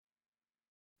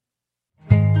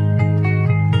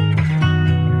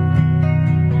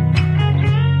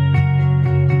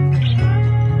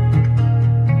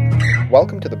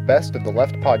Welcome to the Best of the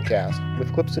Left podcast,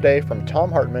 with clips today from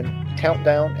Thom Hartmann,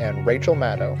 Countdown, and Rachel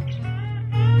Maddow.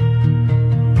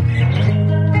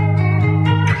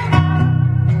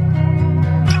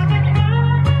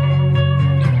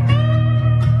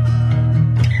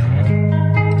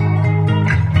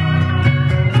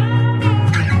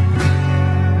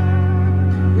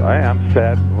 I am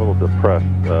sad and a little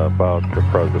depressed about the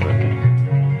president,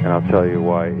 and I'll tell you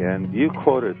why. And you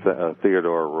quoted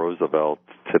Theodore Roosevelt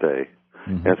today.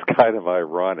 Mm-hmm. It's kind of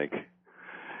ironic.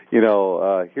 You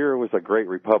know, here was a great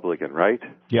Republican, right?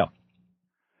 Yeah.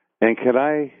 And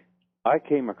I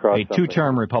came across a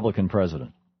two-term Republican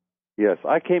president. Yes,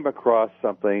 I came across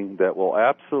something that will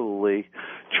absolutely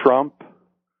trump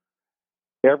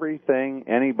everything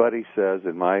anybody says,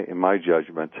 in my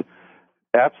judgment.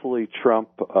 Absolutely trump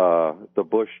the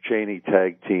Bush-Cheney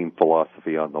tag team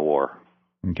philosophy on the war.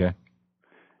 Okay.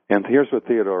 And here's what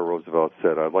Theodore Roosevelt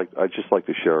said. I'd just like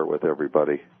to share it with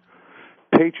everybody.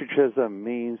 Patriotism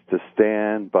means to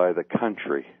stand by the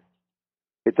country.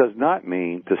 It does not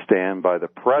mean to stand by the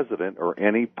president or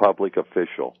any public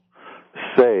official,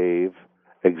 save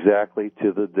exactly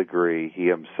to the degree he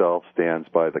himself stands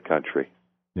by the country.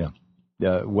 Yeah.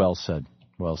 Well said.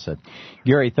 Well said.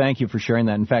 Gary, thank you for sharing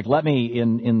that. In fact, let me,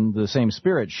 in the same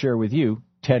spirit, share with you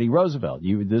Teddy Roosevelt.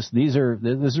 This is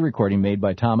a recording made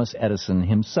by Thomas Edison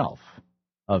himself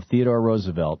of Theodore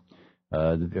Roosevelt,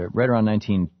 right around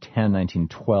 1910,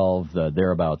 1912,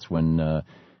 thereabouts, when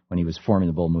he was forming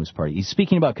the Bull Moose Party. He's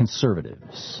speaking about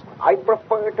conservatives. I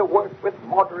prefer to work with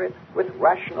moderate, with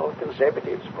rational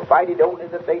conservatives, provided only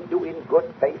that they do in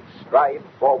good faith strive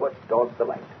forward towards the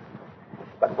light.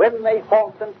 But when they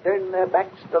halt and turn their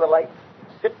backs to the light,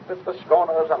 sit with the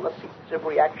scorners on the seats of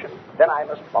reaction, then I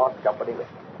must part company with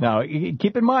them. Now,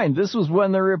 keep in mind, this was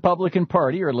when the Republican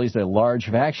Party, or at least a large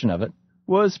faction of it,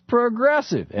 was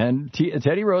progressive. And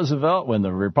Teddy Roosevelt, when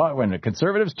the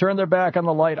conservatives turn their back on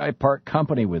the light, I part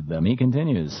company with them. He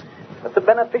continues. But the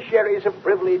beneficiaries of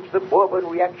privilege, the Bourbon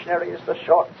reactionaries, the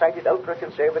short-sighted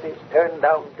ultra-conservatives, turned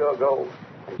down to go.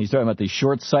 He's talking about the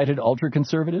short-sighted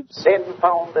ultra-conservatives? Then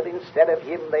found that instead of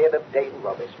him, they had obtained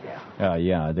Robespierre.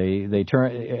 Yeah, they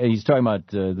turn. He's talking about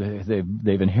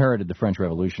they've inherited the French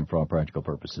Revolution for all practical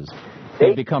purposes.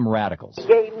 They've become radicals. They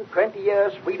gained 20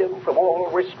 years' freedom from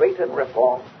all restraint and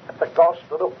reform at the cost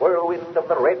of the whirlwind of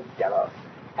the Red Terror.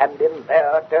 And in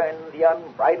their turn, the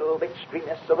unbridled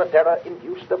extremists of the terror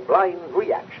induced a blind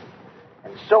reaction.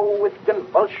 And so, with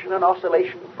convulsion and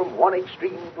oscillation from one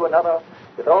extreme to another,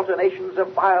 with alternations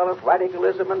of violent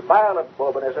radicalism and violent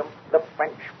Bourbonism, the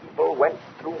French people went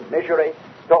through misery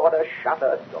toward a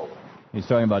shattered goal. He's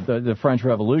talking about the French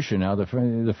Revolution. Now,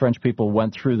 the French people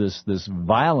went through this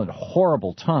violent,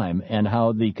 horrible time, and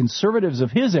how the conservatives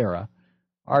of his era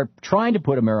are trying to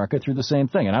put America through the same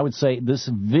thing. And I would say this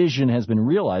vision has been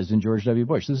realized in George W.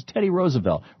 Bush. This is Teddy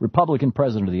Roosevelt, Republican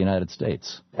President of the United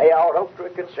States. They are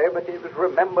ultra-conservatives.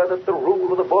 Remember that the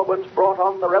rule of the Bourbons brought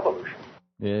on the revolution.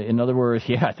 In other words,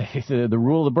 yeah, the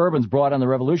rule of the Bourbons brought on the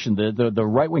revolution. The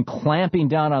right-wing clamping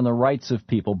down on the rights of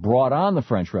people brought on the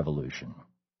French Revolution.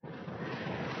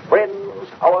 Friends,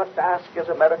 our task as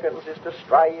Americans is to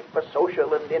strive for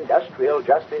social and industrial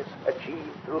justice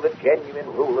achieved through the genuine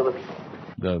rule of the people.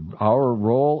 Our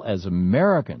role as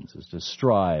Americans is to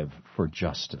strive for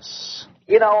justice.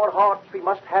 In our hearts we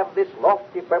must have this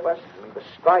lofty purpose, and we must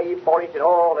strive for it in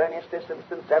all earnestness and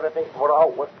sincerity, or our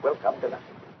work will come to nothing.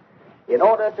 In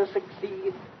order to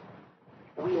succeed,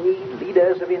 we need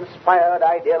leaders of inspired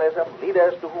idealism,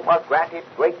 leaders to whom are granted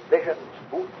great visions,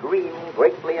 who dream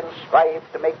greatly and strive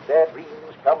to make their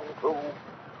dreams come true,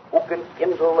 who can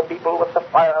kindle the people with the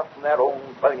fire from their own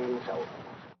burning souls.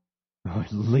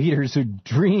 Leaders who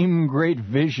dream great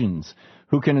visions,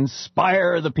 who can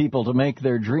inspire the people to make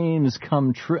their dreams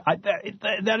come true.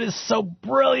 That is so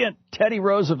brilliant. Teddy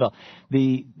Roosevelt,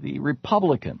 the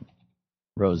Republican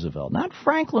Roosevelt, not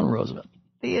Franklin Roosevelt,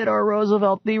 Theodore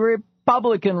Roosevelt, the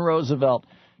Republican Roosevelt,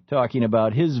 talking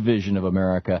about his vision of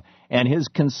America and his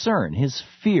concern, his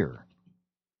fear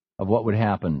of what would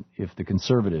happen if the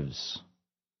conservatives,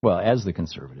 as the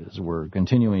conservatives, were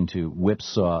continuing to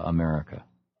whipsaw America.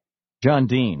 John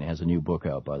Dean has a new book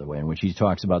out, by the way, in which he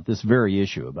talks about this very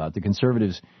issue, about the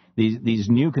conservatives, these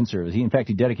new conservatives. In fact,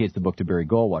 he dedicates the book to Barry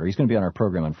Goldwater. He's going to be on our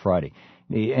program on Friday.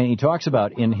 And he talks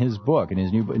about, in his book,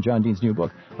 John Dean's new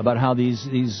book, about how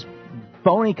these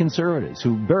phony conservatives,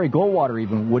 who Barry Goldwater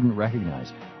even wouldn't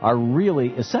recognize, are really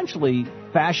essentially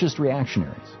fascist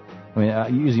reactionaries. I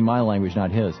mean, using my language,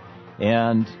 not his.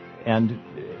 And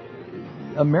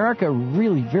America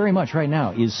really very much right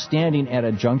now is standing at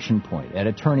a junction point, at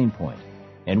a turning point.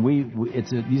 And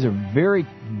these are very,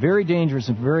 very dangerous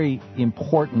and very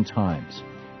important times.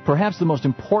 Perhaps the most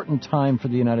important time for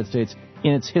the United States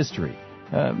in its history,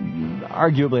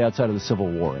 arguably outside of the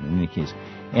Civil War in any case.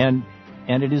 And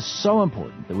it is so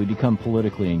important that we become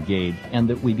politically engaged and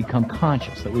that we become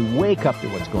conscious, that we wake up to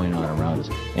what's going on around us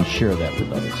and share that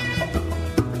with others.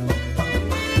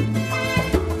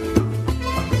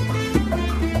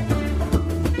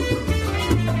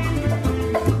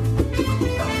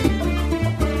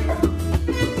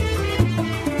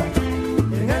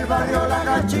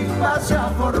 Se ha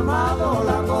formado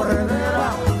la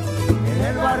corredera, en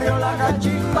el barrio La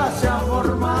Cachimba se ha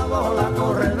formado la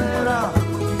corredera.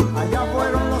 Allá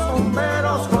fueron los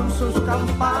bomberos con sus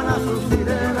campanas, sus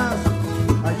sirenas.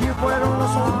 Allí fueron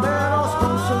los bomberos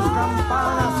con sus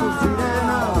campanas, sus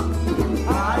sirenas.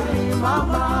 Ay,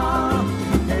 mamá,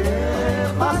 ¿qué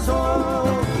pasó?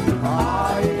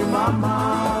 Ay,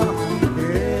 mamá,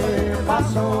 ¿qué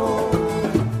pasó?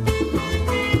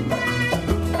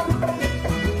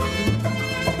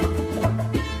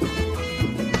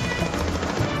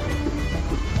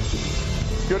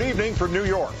 Good evening from New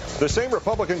York. The same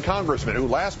Republican congressman who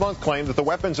last month claimed that the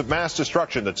weapons of mass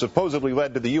destruction that supposedly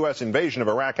led to the U.S. invasion of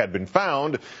Iraq had been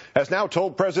found has now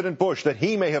told President Bush that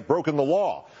he may have broken the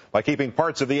law by keeping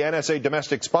parts of the NSA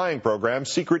domestic spying program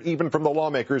secret even from the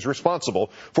lawmakers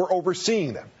responsible for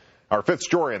overseeing them. Our fifth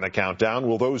story in the countdown: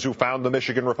 will those who found the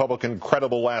Michigan Republican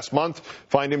credible last month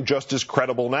find him just as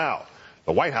credible now?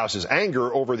 The White House's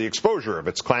anger over the exposure of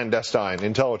its clandestine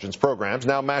intelligence programs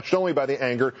now matched only by the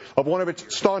anger of one of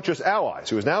its staunchest allies,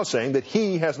 who is now saying that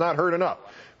he has not heard enough.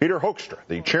 Peter Hoekstra,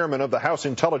 the chairman of the House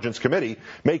Intelligence Committee,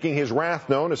 making his wrath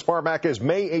known as far back as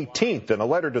May 18th in a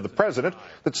letter to the president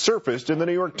that surfaced in the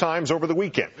New York Times over the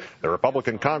weekend. The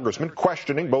Republican congressman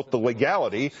questioning both the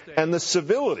legality and the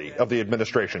civility of the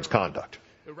administration's conduct.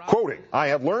 Quoting, "I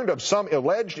have learned of some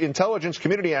alleged intelligence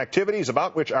community activities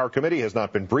about which our committee has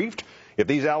not been briefed. If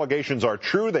these allegations are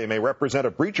true, they may represent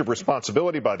a breach of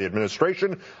responsibility by the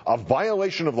administration, a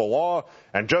violation of the law,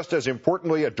 and just as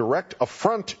importantly, a direct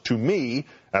affront to me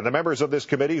and the members of this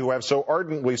committee who have so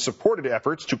ardently supported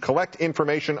efforts to collect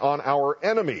information on our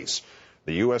enemies.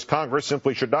 The U.S. Congress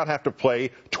simply should not have to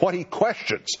play 20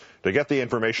 questions to get the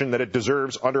information that it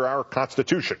deserves under our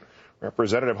Constitution."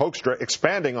 Representative Hoekstra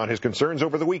expanding on his concerns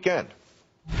over the weekend.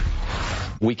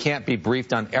 We can't be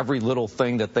briefed on every little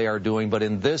thing that they are doing, but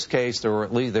in this case,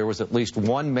 there was at least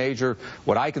one major,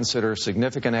 what I consider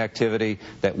significant activity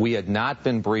that we had not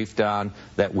been briefed on,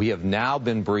 that we have now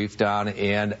been briefed on,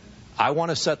 and I want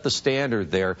to set the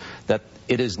standard there that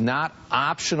it is not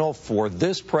optional for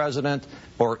this president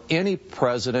or any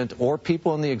president or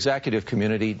people in the executive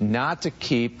community not to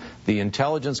keep the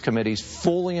intelligence committees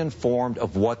fully informed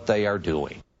of what they are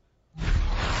doing.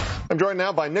 I'm joined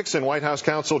now by Nixon White House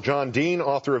counsel John Dean,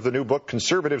 author of the new book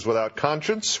Conservatives Without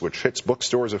Conscience, which hits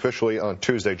bookstores officially on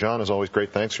Tuesday. John, as always,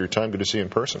 great thanks for your time. Good to see you in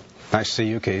person. Nice to see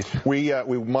you, Keith. We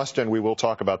must and we will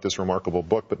talk about this remarkable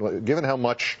book, but given how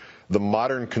much the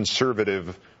modern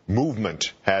conservative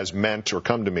movement has meant or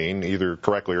come to mean, either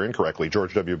correctly or incorrectly,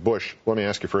 George W. Bush, let me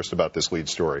ask you first about this lead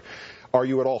story. Are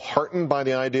you at all heartened by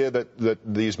the idea that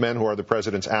these men who are the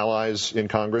president's allies in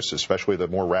Congress, especially the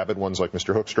more rabid ones like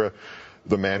Mr. Hoekstra,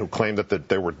 the man who claimed that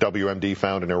there were WMD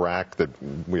found in Iraq that,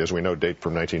 as we know, date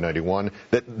from 1991,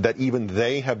 that even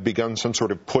they have begun some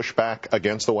sort of pushback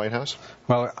against the White House?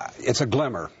 Well, it's a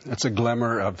glimmer. It's a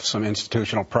glimmer of some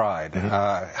institutional pride.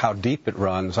 Mm-hmm. How deep it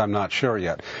runs, I'm not sure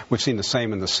yet. We've seen the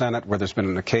same in the Senate, where there's been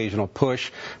an occasional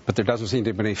push, but there doesn't seem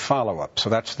to be any follow-up. So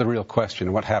that's the real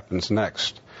question. What happens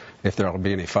next? If there will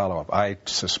be any follow-up. I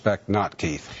suspect not,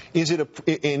 Keith. Is it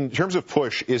in terms of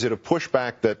push, is it a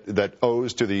pushback that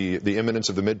owes to the imminence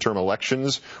of the midterm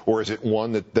elections, or is it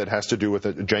one that has to do with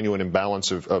a genuine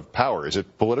imbalance of power? Is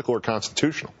it political or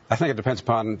constitutional? I think it depends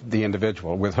upon the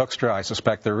individual. With Hoekstra, I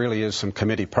suspect there really is some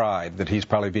committee pride, that he's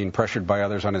probably being pressured by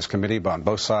others on his committee, on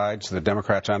both sides, the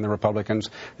Democrats and the Republicans,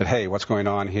 that, hey, what's going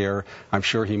on here? I'm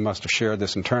sure he must have shared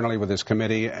this internally with his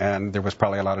committee, and there was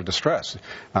probably a lot of distress.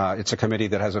 It's a committee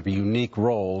that has a unique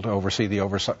role to oversee the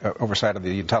oversight of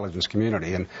the intelligence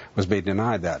community, and was being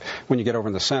denied that. When you get over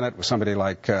in the Senate with somebody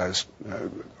like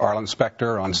Arlen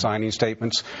Specter on signing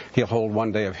statements, he'll hold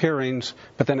one day of hearings,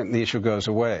 but then the issue goes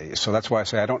away. So that's why I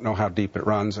say I don't know how deep it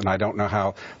runs, and I don't know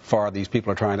how far these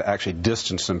people are trying to actually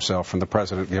distance themselves from the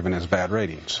president given his bad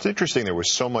ratings. It's interesting there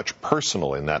was so much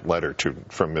personal in that letter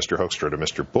from Mr. Hoekstra to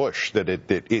Mr. Bush that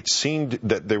it seemed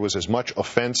that there was as much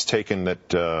offense taken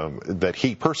that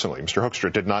he personally, Mr.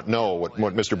 Hoekstra, did not not know what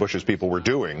Mr. Bush's people were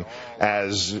doing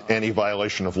as any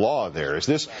violation of law there.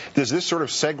 Does this sort of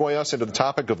segue us into the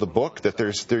topic of the book, that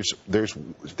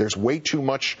there's way too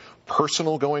much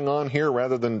personal going on here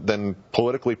rather than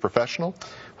politically professional?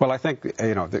 Well, I think,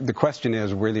 the question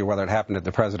is really whether it happened at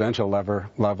the presidential level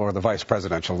or the vice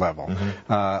presidential level.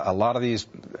 Mm-hmm. A lot of these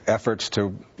efforts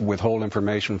to withhold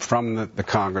information from the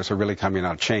Congress are really coming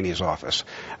out of Cheney's office.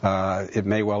 It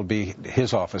may well be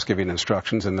his office giving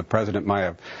instructions, and the president might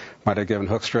have given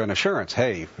Hoekstra an assurance,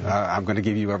 hey, I'm going to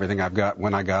give you everything I've got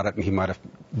when I got it, and he might have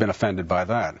been offended by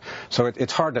that. So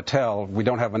it's hard to tell. We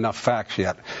don't have enough facts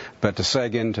yet. But to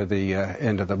seg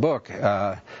into the book,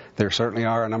 there certainly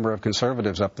are a number of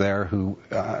conservatives up there who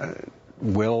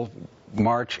will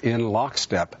march in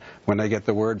lockstep when they get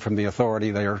the word from the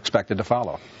authority they are expected to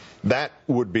follow. That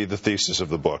would be the thesis of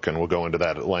the book, and we'll go into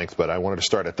that at length, but I wanted to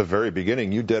start at the very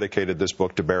beginning. You dedicated this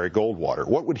book to Barry Goldwater.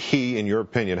 What would he, in your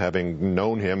opinion, having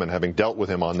known him and having dealt with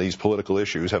him on these political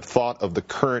issues, have thought of the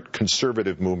current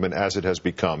conservative movement as it has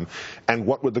become, and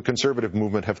what would the conservative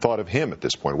movement have thought of him at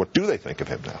this point? What do they think of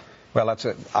him now? Well,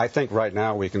 I think right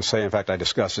now we can say, in fact, I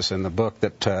discuss this in the book,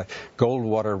 that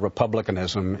Goldwater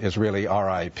republicanism is really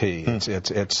R.I.P.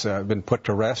 It's been put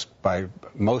to rest by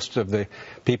most of the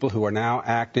people who are now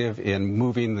active in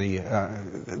moving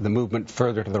the movement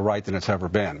further to the right than it's ever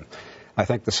been. I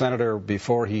think the senator,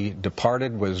 before he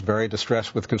departed, was very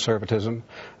distressed with conservatism.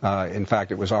 In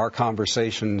fact, it was our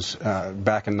conversations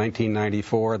back in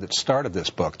 1994 that started this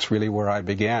book. It's really where I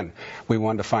began. We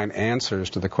wanted to find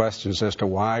answers to the questions as to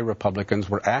why Republicans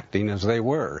were acting as they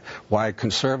were, why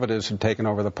conservatives had taken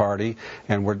over the party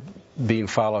and were being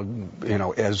followed,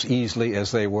 as easily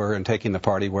as they were, and taking the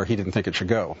party where he didn't think it should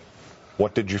go.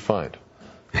 What did you find?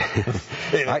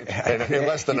 in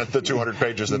less than the 200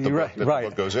 pages that the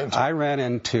book goes into. I ran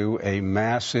into a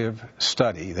massive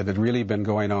study that had really been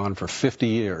going on for 50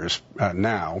 years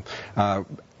now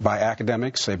by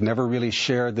academics. They've never really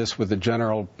shared this with the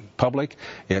general public.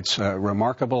 It's a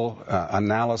remarkable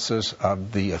analysis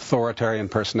of the authoritarian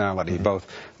personality, both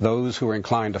those who are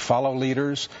inclined to follow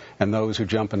leaders and those who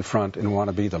jump in front and want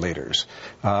to be the leaders.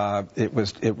 It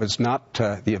was not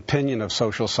the opinion of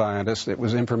social scientists. It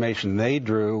was information they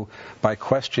drew by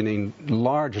questioning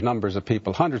large numbers of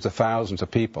people, hundreds of thousands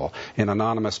of people, in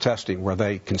anonymous testing where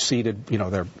they conceded,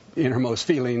 their innermost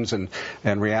feelings and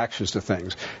reactions to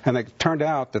things. And it turned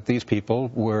out that these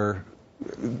people were,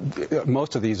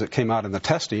 most of these that came out in the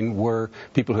testing were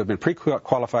people who had been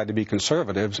pre-qualified to be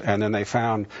conservatives, and then they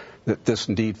found that this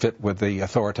indeed fit with the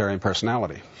authoritarian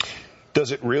personality. Do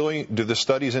the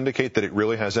studies indicate that it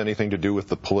really has anything to do with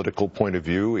the political point of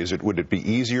view? Would it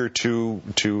be easier to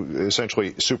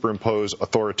essentially superimpose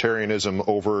authoritarianism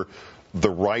over the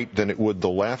right than it would the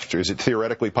left? Is it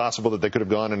theoretically possible that they could have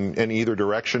gone in either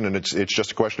direction, and it's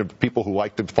just a question of people who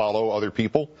like to follow other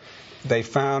people? They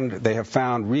have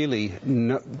found really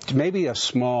maybe a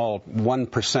small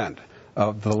 1%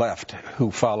 of the left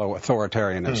who follow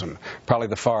authoritarianism, probably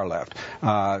the far left.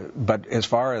 But as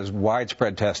far as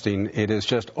widespread testing, it is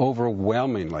just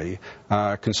overwhelmingly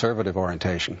conservative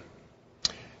orientation.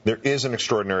 There is an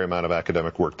extraordinary amount of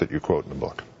academic work that you quote in the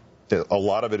book. A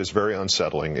lot of it is very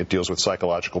unsettling. It deals with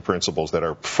psychological principles that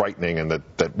are frightening and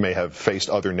that may have faced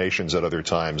other nations at other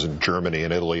times, and Germany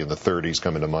and Italy in the 30s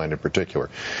come into mind in particular.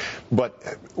 But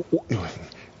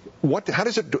how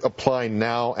does it apply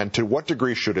now, and to what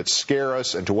degree should it scare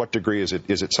us, and to what degree is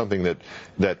it something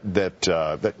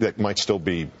that might still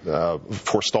be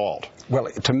forestalled? Well,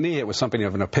 to me, it was something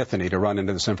of an epiphany to run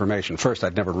into this information. First,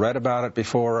 I'd never read about it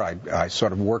before. I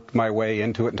sort of worked my way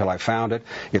into it until I found it.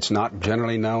 It's not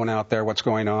generally known out there what's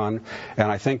going on,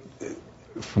 and I think,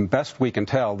 from best we can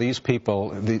tell, these people,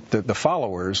 the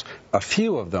followers, a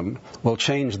few of them will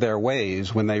change their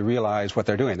ways when they realize what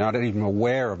they're doing, not even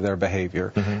aware of their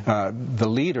behavior. Mm-hmm. The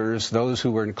leaders, those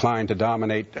who are inclined to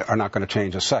dominate, are not going to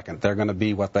change a second. They're going to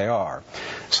be what they are.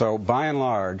 So by and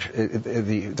large,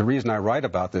 the reason I write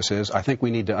about this is I think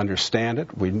we need to understand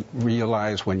it. We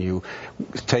realize when you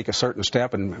take a certain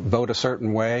step and vote a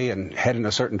certain way and head in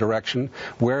a certain direction,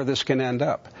 where this can end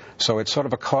up. So it's sort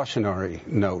of a cautionary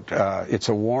note. It's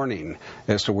a warning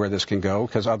as to where this can go,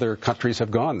 because other countries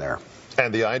have gone there.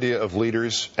 And the idea of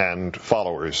leaders and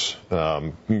followers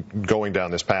going down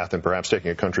this path and perhaps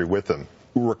taking a country with them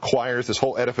this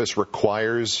whole edifice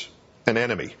requires an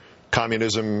enemy.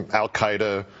 Communism,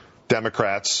 Al-Qaeda,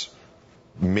 Democrats,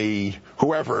 me,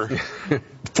 whoever,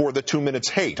 for the 2 minutes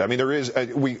hate. I mean, there is, I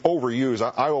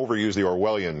overuse the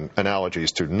Orwellian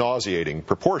analogies to nauseating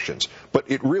proportions, but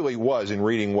it really was, in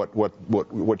reading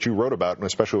what you wrote about, and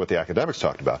especially what the academics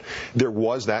talked about, there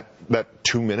was that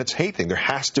 2 minutes hate thing. There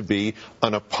has to be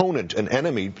an opponent, an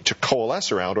enemy to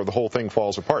coalesce around, or the whole thing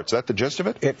falls apart. Is that the gist of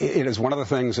it? It is one of the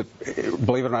things that,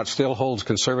 believe it or not, still holds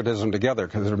conservatism together,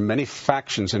 because there are many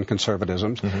factions in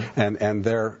conservatism, and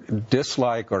their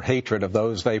dislike or hatred of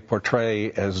those they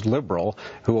portray as liberal,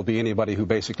 who will be anybody who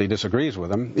basically disagrees with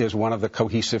them, is one of the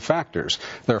cohesive factors.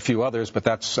 There are a few others, but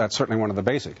that's certainly one of the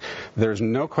basic. There's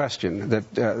no question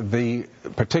that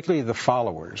particularly the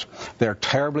followers, they're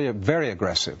very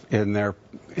aggressive in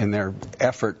their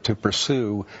effort to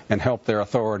pursue and help their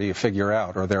authority figure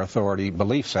out, or their authority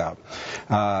beliefs out.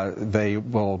 They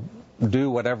will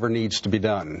do whatever needs to be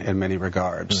done in many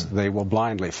regards. They will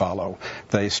blindly follow.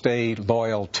 They stay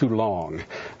loyal too long.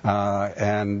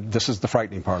 And this is the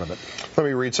frightening part of it. Let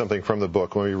me read something from the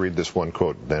book. Let me read this one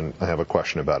quote, then I have a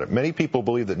question about it. Many people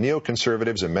believe that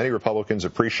neoconservatives and many Republicans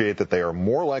appreciate that they are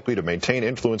more likely to maintain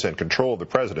influence and control of the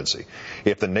presidency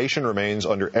if the nation remains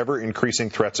under ever-increasing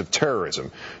threats of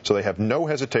terrorism. So they have no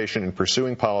hesitation in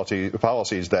pursuing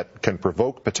policies that can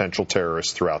provoke potential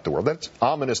terrorists throughout the world. That's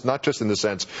ominous, not just in the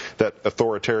sense that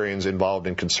authoritarians involved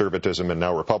in conservatism and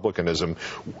now republicanism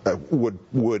would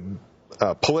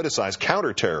politicize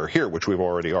counterterror here, which we've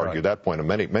already argued that point on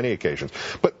many occasions.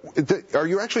 But are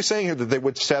you actually saying here that they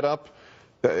would set up,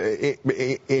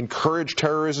 encourage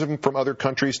terrorism from other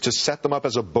countries to set them up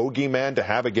as a bogeyman to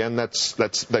have, again,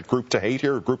 that group to hate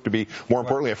here, a group to be, more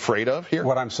importantly, afraid of here?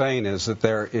 What I'm saying is that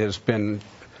there has been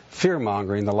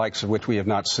fear-mongering, the likes of which we have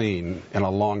not seen in a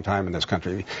long time in this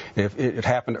country. It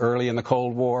happened early in the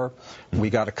Cold War. We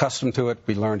got accustomed to it.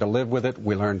 We learned to live with it.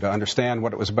 We learned to understand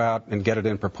what it was about and get it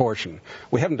in proportion.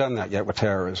 We haven't done that yet with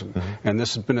terrorism. And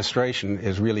this administration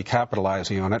is really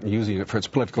capitalizing on it and using it for its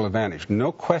political advantage.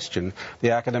 No question,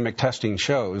 the academic testing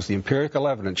shows, the empirical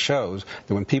evidence shows,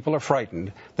 that when people are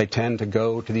frightened, they tend to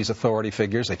go to these authority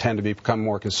figures. They tend to become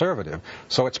more conservative.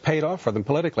 So it's paid off for them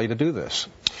politically to do this.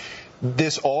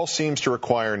 This all seems to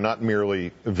require not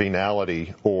merely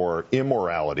venality or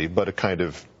immorality, but a kind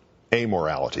of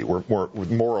amorality, where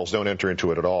morals don't enter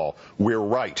into it at all. We're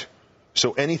right.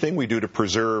 So anything we do to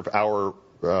preserve our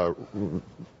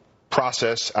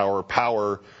process, our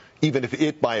power, even if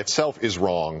it by itself is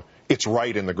wrong, it's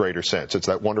right in the greater sense. It's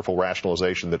that wonderful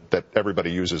rationalization that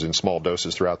everybody uses in small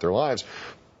doses throughout their lives.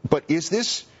 But is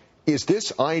this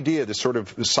idea, this sort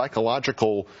of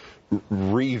psychological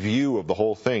review of the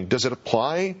whole thing, does it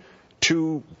apply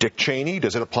to Dick Cheney?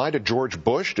 Does it apply to George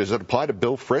Bush? Does it apply to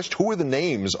Bill Frist? Who are the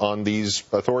names on these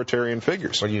authoritarian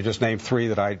figures? Well, you just named three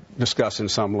that I discuss in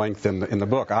some length in the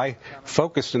book. I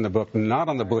focused in the book not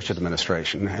on the Bush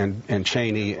administration and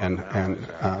Cheney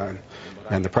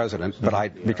and the president,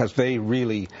 but because they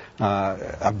really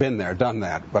have been there, done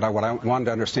that. But what I wanted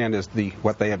to understand is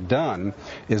what they have done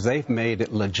is they've made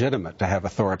it legitimate to have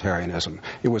authoritarianism.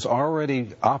 It was already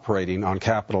operating on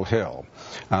Capitol Hill.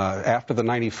 After the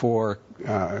 94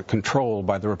 control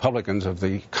by the Republicans of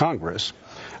the Congress,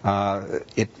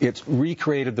 it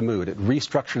recreated the mood. It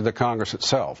restructured the Congress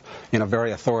itself in a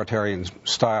very authoritarian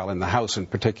style, in the House in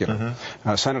particular.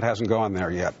 Senate hasn't gone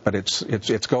there yet, but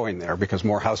it's going there because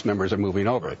more House members are moving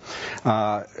over.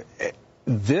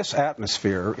 This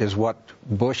atmosphere is what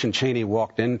Bush and Cheney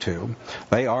walked into.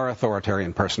 They are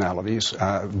authoritarian personalities.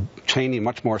 Cheney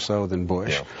much more so than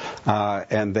Bush,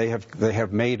 and they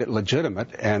have made it legitimate,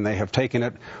 and they have taken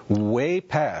it way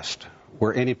past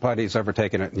where anybody's ever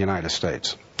taken it in the United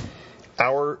States.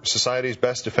 Our society's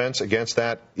best defense against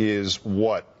that is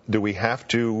what? Do we have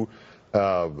to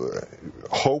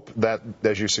hope that,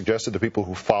 as you suggested, the people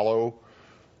who follow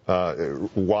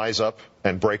wise up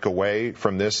and break away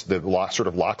from this, the sort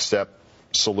of lockstep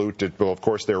salute? Well, of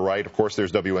course they're right. Of course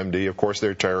there's WMD. Of course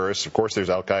they're terrorists. Of course there's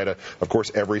Al-Qaeda. Of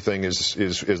course everything is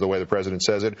the way the president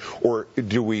says it. Or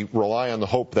do we rely on the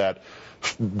hope that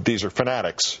these are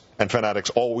fanatics, and fanatics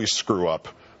always screw up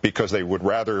because they would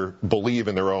rather believe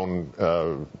in their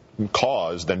own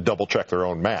cause than double-check their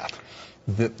own math?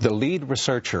 The lead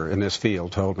researcher in this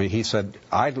field told me, he said,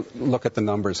 I look at the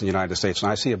numbers in the United States,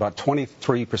 and I see about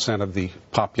 23% of the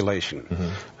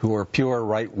population who are pure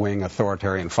right-wing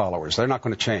authoritarian followers. They're not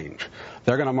going to change.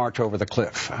 They're going to march over the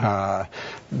cliff.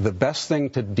 The best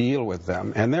thing to deal with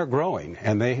them, and they're growing,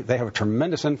 and they have a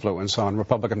tremendous influence on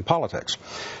Republican politics.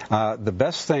 The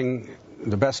best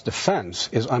defense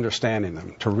is understanding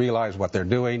them, to realize what they're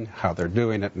doing, how they're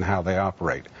doing it, and how they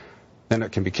operate. Then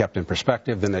it can be kept in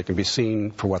perspective, then they can be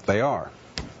seen for what they are.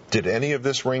 Did any of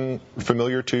this ring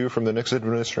familiar to you from the Nixon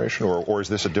administration, or is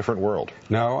this a different world?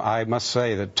 No, I must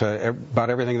say that about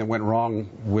everything that went wrong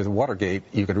with Watergate,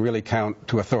 you could really count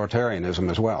to authoritarianism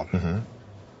as well. Mm-hmm.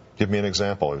 Give me an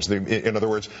example. In other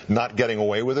words, not getting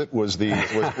away with it was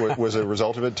a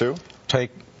result of it too?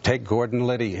 Take Gordon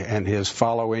Liddy and his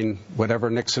following whatever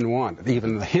Nixon wanted,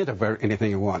 even the hint of anything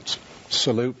he wants.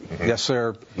 Salute, yes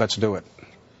sir, let's do it.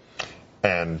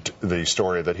 And the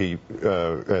story that he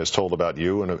has told about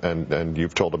you and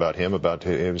you've told about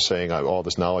him saying, all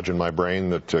this knowledge in my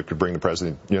brain that could bring the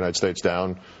President of the United States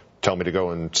down, tell me to go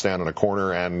and stand on a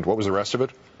corner, and what was the rest of it?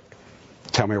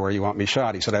 Tell me where you want me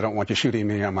shot. He said, I don't want you shooting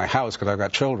me on my house because I've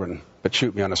got children, but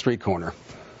shoot me on a street corner.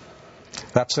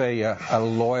 That's a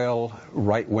loyal,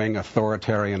 right-wing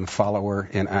authoritarian follower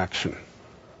in action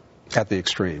at the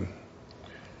extreme.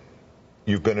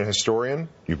 You've been a historian.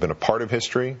 You've been a part of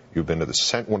history. You've been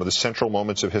to one of the central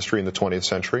moments of history in the 20th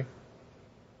century.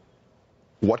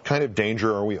 What kind of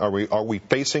danger are we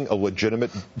facing a legitimate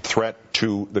threat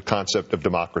to the concept of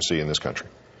democracy in this country?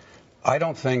 I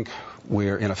don't think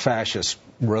we're in a fascist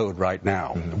road right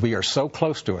now. Mm-hmm. We are so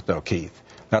close to it, though, Keith.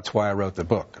 That's why I wrote the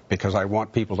book, because I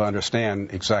want people to understand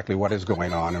exactly what is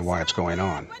going on and why it's going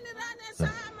on.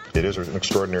 It is an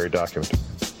extraordinary document.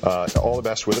 All the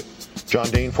best with it. John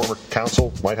Dean, former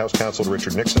White House counsel to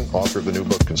Richard Nixon, author of the new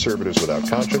book, Conservatives Without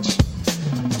Conscience.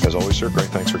 As always, sir, great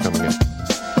thanks for coming in.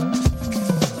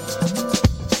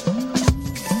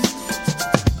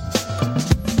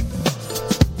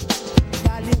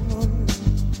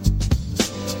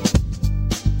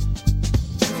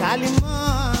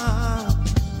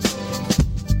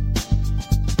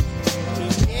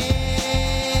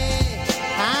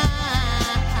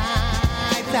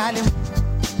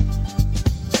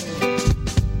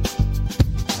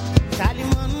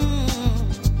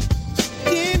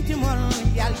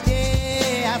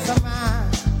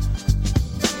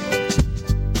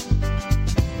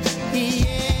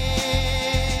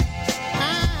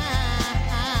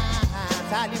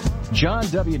 John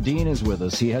W. Dean is with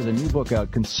us. He has a new book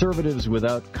out, Conservatives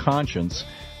Without Conscience.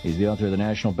 He's the author of the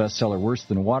national bestseller Worse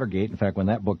Than Watergate. In fact, when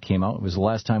that book came out, it was the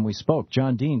last time we spoke.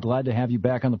 John Dean, glad to have you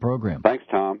back on the program. Thanks,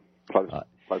 Tom.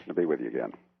 Pleasure to be with you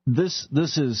again. This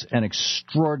is an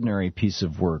extraordinary piece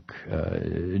of work.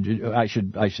 I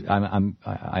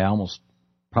almost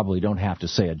probably don't have to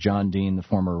say it. John Dean, the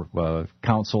former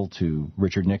counsel to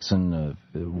Richard Nixon,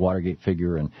 Watergate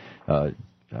figure, and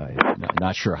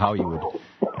not sure how you would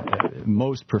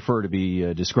most prefer to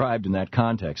be described in that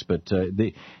context, but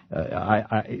the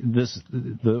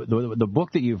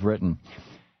book that you've written,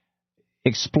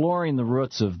 exploring the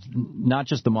roots of not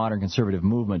just the modern conservative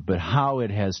movement, but how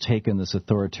it has taken this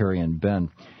authoritarian bend.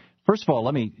 First of all,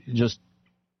 let me just.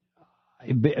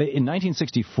 In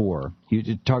 1964,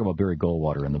 you talk about Barry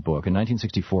Goldwater in the book. In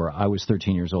 1964, I was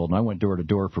 13 years old, and I went door to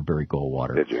door for Barry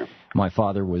Goldwater. Did you? My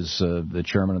father was the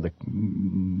chairman of the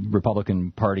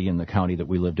Republican Party in the county that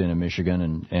we lived in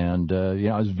Michigan, and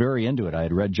I was very into it. I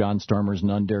had read John Stormer's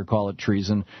None Dare Call It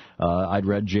Treason. I'd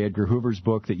read J. Edgar Hoover's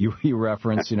book that you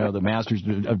referenced, The Masters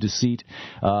of Deceit.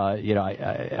 I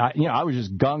was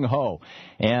just gung ho,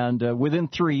 and within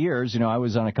 3 years, I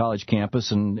was on a college campus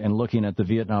and looking at the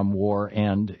Vietnam War.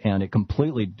 And it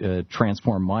completely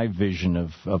transformed my vision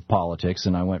of politics,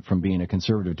 and I went from being a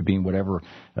conservative to being whatever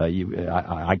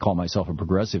I call myself a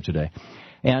progressive today.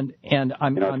 And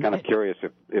I'm kind of curious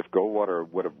if Goldwater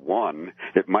would have won,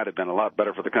 it might have been a lot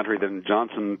better for the country than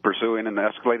Johnson pursuing and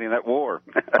escalating that war.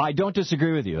 I don't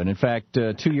disagree with you. And in fact,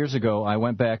 2 years ago, I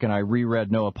went back and I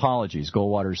reread No Apologies,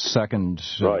 Goldwater's second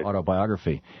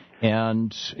autobiography.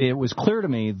 And it was clear to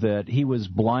me that he was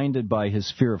blinded by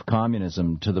his fear of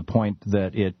communism to the point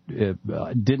that it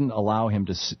didn't allow him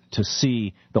to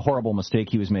see the horrible mistake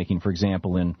he was making, for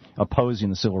example, in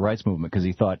opposing the civil rights movement because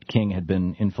he thought King had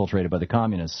been infiltrated by the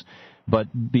communists. But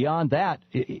beyond that,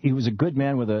 he was a good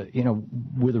man with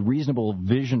a reasonable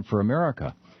vision for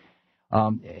America.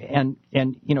 And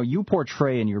you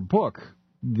portray in your book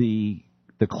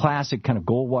the classic kind of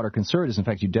Goldwater conservatives. In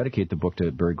fact, you dedicate the book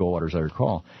to Barry Goldwater, as I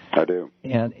recall. I do.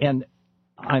 And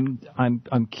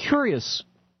I'm curious,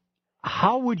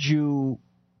 how would you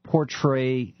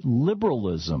portray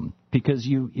liberalism? Because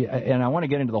and I want to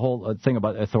get into the whole thing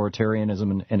about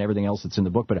authoritarianism and everything else that's in the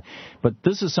book, but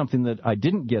this is something that I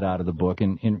didn't get out of the book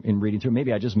in reading through.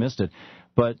 Maybe I just missed it,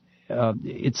 but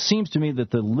it seems to me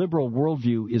that the liberal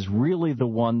worldview is really the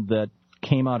one that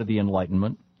came out of the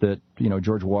Enlightenment. That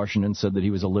George Washington said that he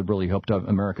was a liberal. He hoped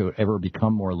America would ever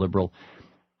become more liberal.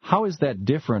 How is that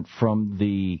different from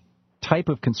the type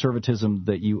of conservatism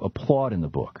that you applaud in the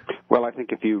book? Well, I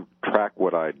think if you track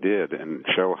what I did and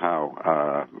show how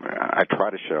I try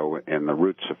to show in the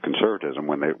roots of conservatism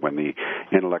when the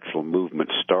intellectual movement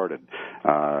started,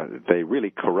 they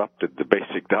really corrupted the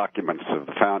basic documents of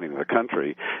the founding of the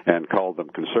country and called them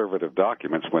conservative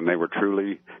documents when they were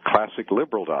truly classic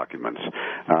liberal documents.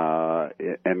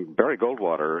 And Barry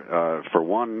Goldwater, for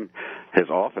one, has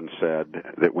often said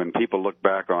that when people look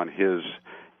back on his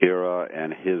era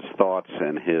and his thoughts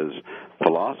and his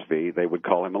philosophy, they would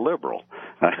call him a liberal,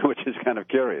 which is kind of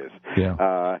curious.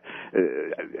 Yeah.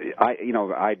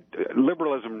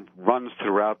 Liberalism runs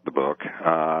throughout the book.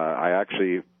 I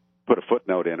actually put a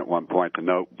footnote in at one point to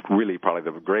note really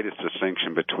probably the greatest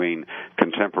distinction between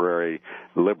contemporary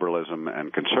liberalism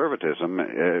and conservatism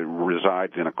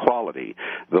resides in equality.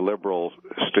 The liberal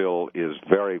still is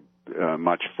very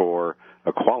much for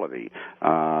equality.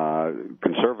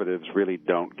 Conservatives really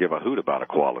don't give a hoot about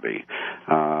equality,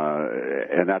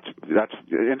 and that's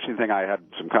the interesting thing. I had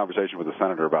some conversation with the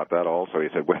senator about that also. He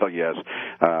said, "Well, yes,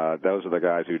 those are the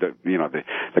guys who don't,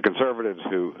 the conservatives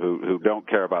who don't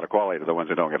care about equality are the ones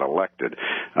who don't get elected."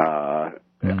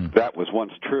 That was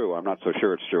once true. I'm not so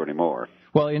sure it's true anymore.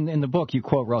 Well, in the book, you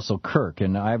quote Russell Kirk,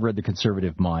 and I've read The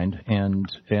Conservative Mind,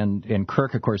 and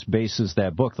Kirk, of course, bases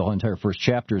that book, the whole entire first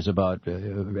chapter is about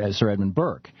Sir Edmund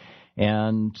Burke.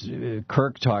 And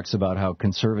Kirk talks about how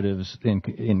conservatives,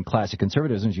 in classic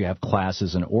conservatism, you have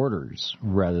classes and orders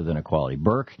rather than equality.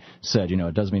 Burke said,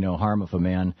 it does me no harm if a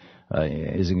man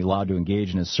is allowed to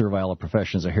engage in as servile a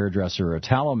profession as a hairdresser or a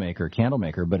tallow maker, candle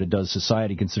maker, but it does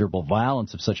society considerable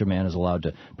violence if such a man is allowed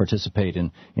to participate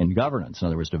in governance, in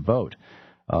other words, to vote.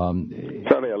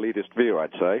 Certainly a elitist view,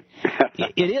 I'd say.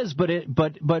 It is, but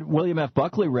William F.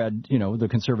 Buckley read, The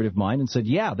Conservative Mind and said,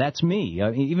 yeah, that's me.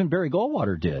 Even Barry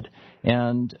Goldwater did.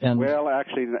 And well,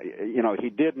 actually, he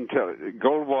did until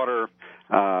Goldwater.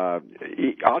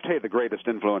 I'll tell you, the greatest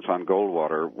influence on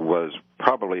Goldwater was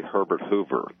probably Herbert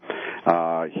Hoover.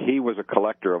 He was a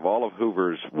collector of all of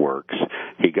Hoover's works.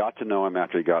 He got to know him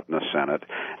after he got in the Senate,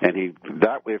 and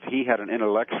if he had an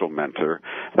intellectual mentor,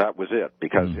 that was it,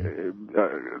 because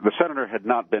the senator had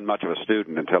not been much of a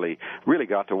student until he really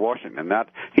got to Washington. And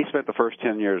he spent the first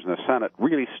 10 years in the Senate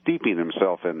really steeping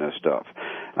himself in this stuff.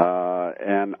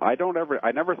 And I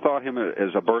never thought him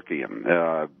as a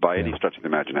Burkean by any stretch of the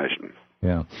imagination.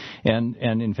 Yeah, and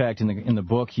in fact, in the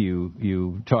book,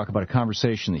 you talk about a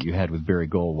conversation that you had with Barry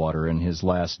Goldwater in his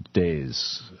last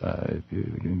days.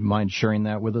 Mind sharing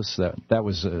that with us? That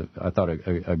was, I thought,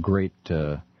 a great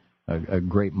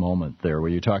moment there, where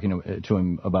you're talking to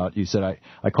him about. You said,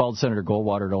 I called Senator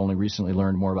Goldwater to only recently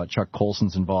learn more about Chuck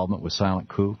Colson's involvement with Silent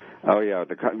Coup. Oh yeah,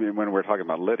 when we're talking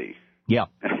about Liddy. Yeah.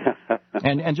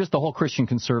 and just the whole Christian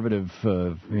conservative,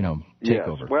 takeover. Yes.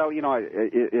 Well,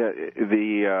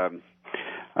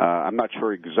 I'm not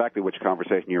sure exactly which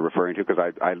conversation you're referring to, because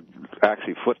I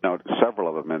actually footnote several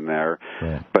of them in there.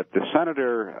 Yeah. But the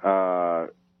senator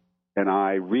and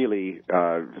I really,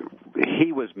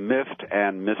 he was miffed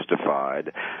and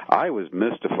mystified. I was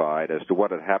mystified as to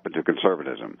what had happened to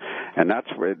conservatism. And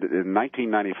that's where, in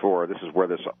 1994, this is where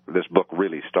this book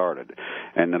really started.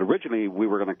 And then originally we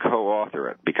were going to co-author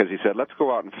it, because he said, let's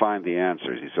go out and find the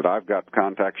answers. He said, I've got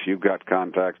contacts, you've got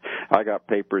contacts, I got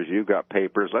papers, you've got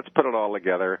papers. Let's put it all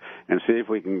together and see if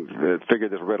we can figure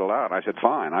this riddle out. I said,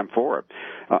 fine, I'm for it.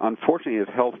 Unfortunately, his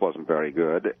health wasn't very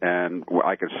good, and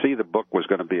I could see the book was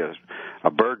going to be a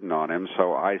burden on him,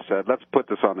 so I said, let's put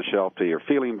this on the shelf till you're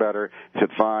feeling better. He said,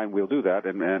 fine, we'll do that,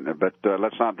 but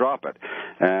let's not drop it.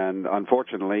 And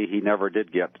unfortunately, he never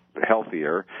did get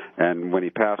healthier, and when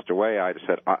he passed away, I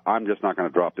said, I'm just not going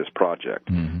to drop this project,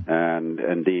 and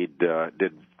indeed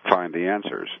did find the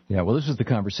answers. Yeah, well, this is the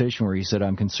conversation where he said,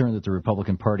 I'm concerned that the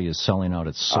Republican Party is selling out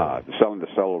its soul. Selling the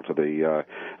soul to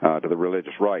the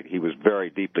religious right. He was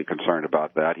very deeply concerned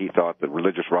about that. He thought the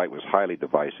religious right was highly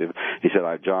divisive. He said,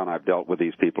 John, I've dealt with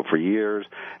these people for years.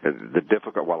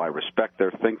 While I respect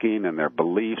their thinking and their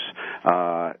beliefs,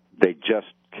 they just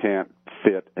can't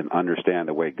fit and understand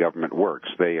the way government works.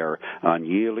 They are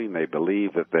unyielding. They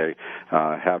believe that they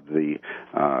have the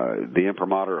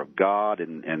imprimatur of God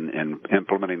in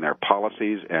implementing their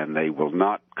policies, and they will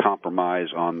not compromise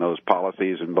on those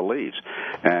policies and beliefs.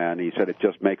 And he said it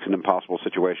just makes an impossible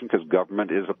situation, because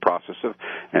government is a process of,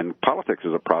 and politics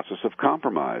is a process of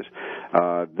compromise.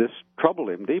 This troubled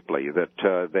him deeply,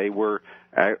 that they were,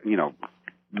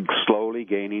 slowly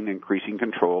gaining increasing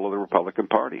control of the Republican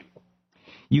Party.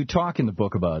 You talk in the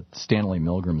book about Stanley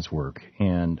Milgram's work,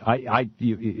 and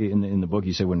in the book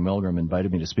you say, when Milgram invited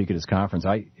me to speak at his conference,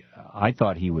 I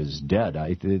thought he was dead.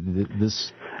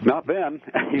 Not then.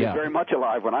 He was very much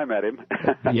alive when I met him.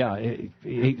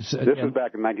 This was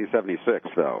back in 1976,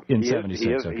 though. In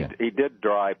 76, okay. He did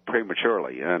die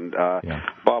prematurely, and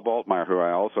Bob Altmaier, who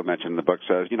I also mentioned in the book,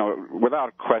 says,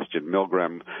 without question,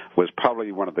 Milgram was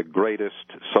probably one of the greatest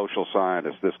social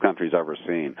scientists this country's ever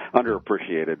seen.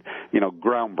 Underappreciated,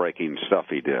 groundbreaking stuff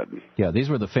he did. Yeah, these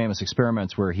were the famous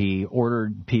experiments where he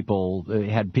ordered people,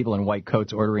 had people in white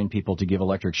coats ordering people to give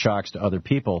electric shocks to other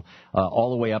people,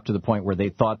 all the way up to the point where they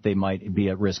thought they might be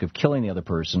at risk of killing the other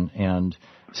person, and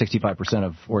 65%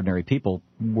 of ordinary people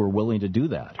were willing to do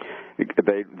that.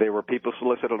 They were people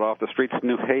solicited off the streets of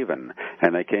New Haven,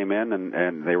 and they came in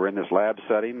and they were in this lab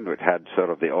setting. It had sort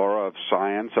of the aura of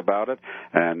science about it,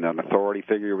 and an authority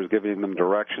figure was giving them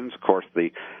directions. Of course,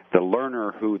 the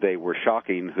learner who they were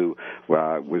shocking, who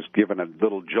was given a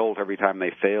little jolt every time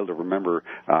they failed to remember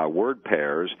word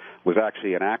pairs, was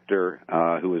actually an actor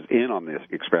who was in on this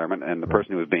experiment, and the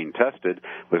person who was being tested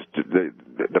was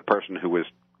the person who was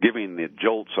giving the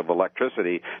jolts of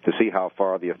electricity to see how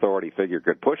far the authority figure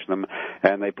could push them,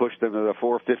 and they pushed them to the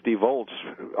 450 volts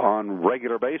on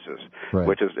regular basis,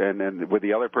 which is, and with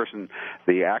the other person,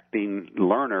 the acting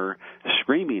learner,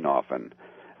 screaming often.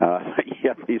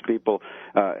 Yet these people,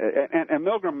 and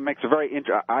Milgram makes a very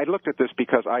I looked at this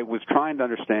because I was trying to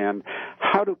understand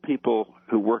how do people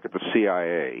who work at the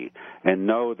CIA and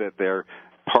know that they're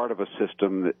part of a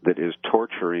system that is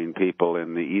torturing people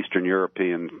in the Eastern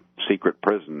European secret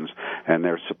prisons, and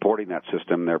they're supporting that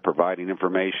system, they're providing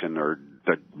information or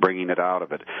bringing it out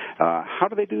of it. How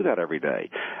do they do that every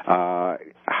day?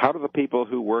 How do the people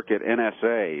who work at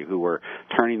NSA, who are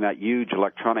turning that huge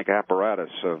electronic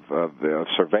apparatus of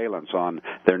surveillance on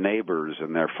their neighbors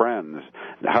and their friends,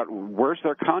 where's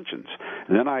their conscience?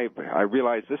 And then I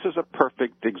realized this is a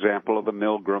perfect example of the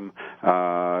Milgram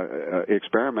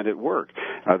experiment at work.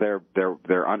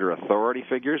 They're under authority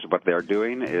figures. What they're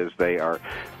doing is they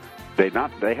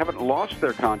haven't lost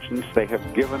their conscience. They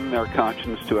have given their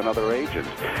conscience to another agent,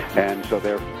 and so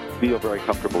they feel very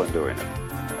comfortable in doing it.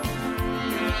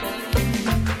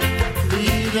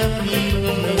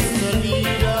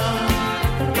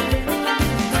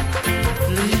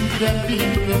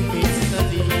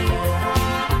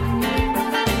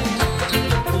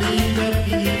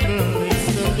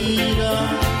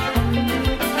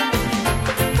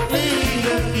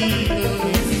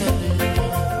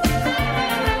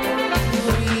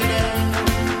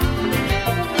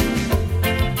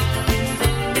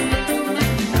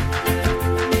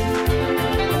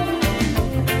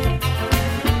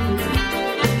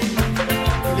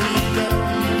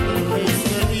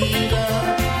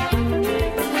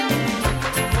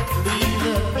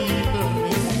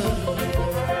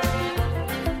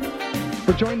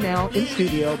 We're joined now in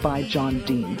studio by John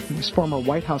Dean. He's former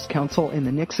White House counsel in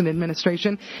the Nixon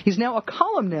administration. He's now a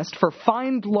columnist for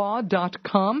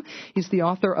FindLaw.com. He's the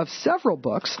author of several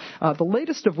books, the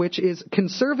latest of which is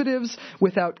Conservatives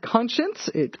Without Conscience.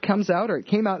 It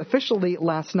came out officially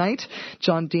last night.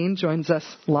 John Dean joins us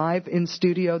live in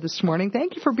studio this morning.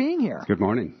 Thank you for being here. Good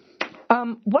morning.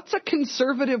 What's a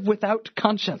conservative without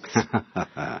conscience?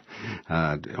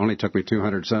 It only took me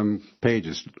 200-some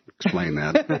pages to explain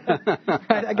that.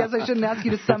 I guess I shouldn't ask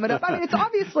you to sum it up. I mean,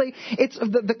 it's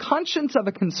the Conscience of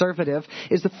a Conservative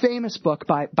is the famous book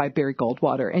by Barry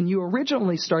Goldwater, and you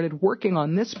originally started working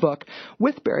on this book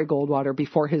with Barry Goldwater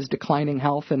before his declining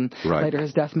health and later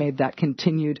his death made that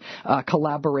continued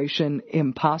collaboration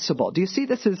impossible. Do you see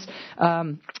this as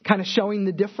kind of showing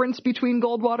the difference between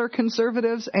Goldwater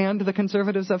conservatives and the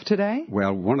conservatives of today?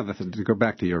 Well, to go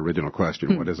back to your original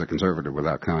question, what is a conservative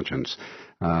without conscience?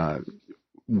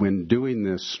 When doing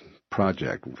this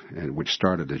project, which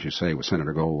started, as you say, with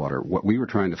Senator Goldwater, what we were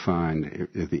trying to find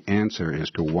is the answer as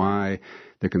to why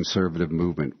the conservative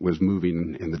movement was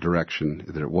moving in the direction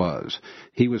that it was.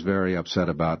 He was very upset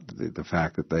about the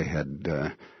fact that they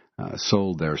had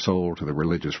sold their soul to the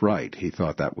religious right. He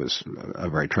thought that was a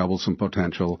very troublesome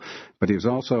potential, but he was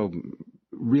also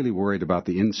really worried about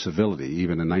the incivility,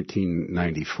 even in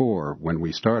 1994 when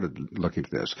we started looking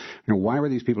at this. Why were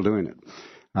these people doing it?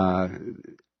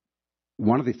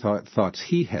 One of the thoughts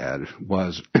he had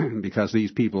was because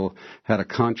these people had a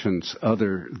conscience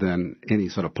other than any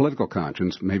sort of political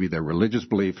conscience, maybe their religious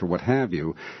belief or what have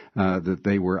you, that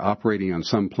they were operating on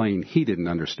some plane he didn't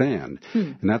understand.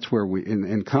 And that's where we,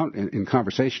 in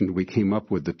conversation, we came up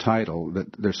with the title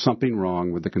that there's something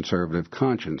wrong with the conservative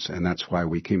conscience, and that's why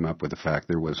we came up with the fact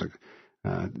there was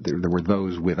there were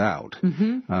those without,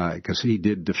 because he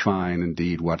did define,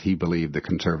 indeed, what he believed the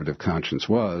conservative conscience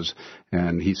was,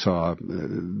 and he saw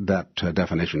that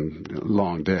definition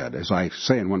long dead. As I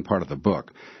say in one part of the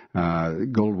book,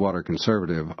 Goldwater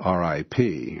Conservative, RIP.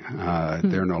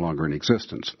 They're no longer in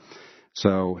existence.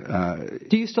 So,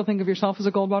 do you still think of yourself as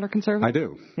a Goldwater conservative? I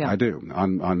do. Yeah. I do.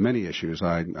 On many issues,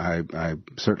 I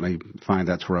certainly find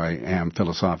that's where I am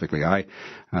philosophically. I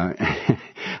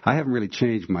haven't really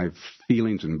changed my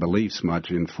feelings and beliefs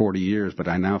much in 40 years, but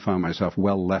I now found myself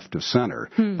well left of center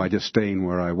by just staying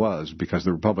where I was, because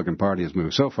the Republican Party has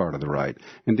moved so far to the right.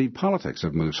 Indeed, politics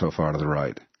have moved so far to the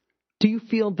right. Do you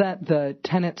feel that the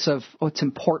tenets of what's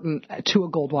important to a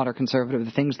Goldwater conservative,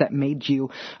 the things that made you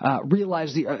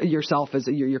realize yourself as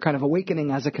you're kind of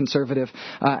awakening as a conservative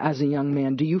as a young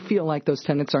man, do you feel like those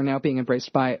tenets are now being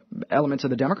embraced by elements of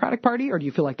the Democratic Party, or do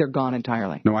you feel like they're gone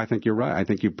entirely? No, I think you're right. I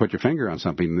think you put your finger on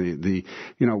something.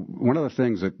 One of the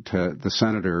things that the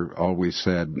senator always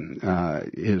said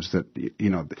is that,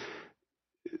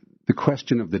 the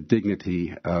question of the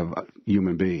dignity of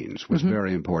human beings was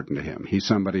very important to him. He's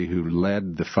somebody who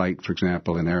led the fight, for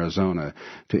example, in Arizona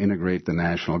to integrate the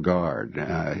National Guard.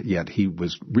 Yet he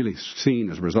was really seen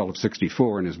as a result of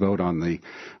 64 and his vote on the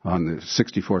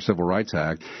 64 Civil Rights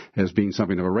Act as being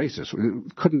something of a racist.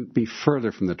 It couldn't be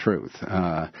further from the truth.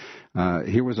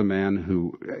 Here was a man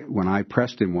who, when I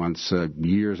pressed him once,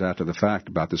 years after the fact,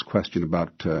 about this question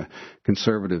about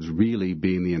conservatives really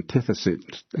being the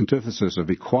antithesis of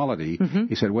equality,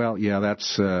 he said, "Well, yeah,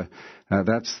 that's the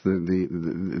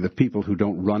people who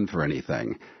don't run for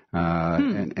anything."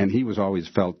 And he was always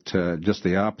felt just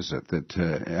the opposite. That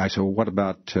I said, "Well, what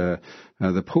about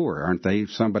the poor? Aren't they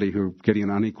somebody who are getting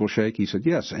an unequal shake?" He said,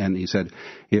 "Yes." And he said,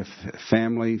 "If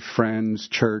family, friends,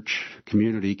 church,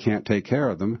 community can't take care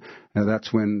of them,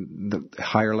 that's when the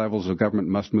higher levels of government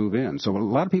must move in." So a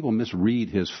lot of people misread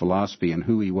his philosophy and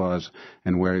who he was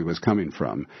and where he was coming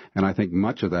from. And I think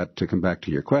much of that, to come back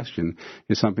to your question,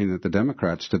 is something that the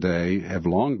Democrats today have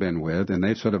long been with, and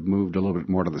they've sort of moved a little bit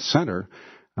more to the center.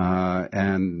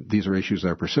 And these are issues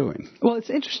they're pursuing. Well,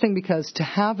 it's interesting because to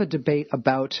have a debate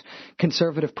about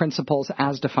conservative principles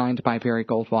as defined by Barry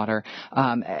Goldwater,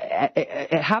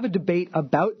 have a debate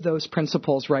about those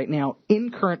principles right now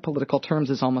in current political terms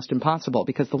is almost impossible,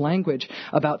 because the language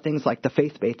about things like the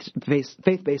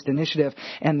faith-based initiative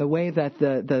and the way that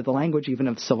the language even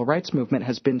of the civil rights movement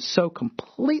has been so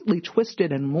completely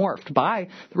twisted and morphed by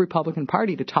the Republican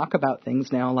Party to talk about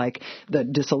things now like the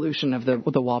dissolution of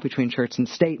the wall between church and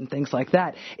state and things like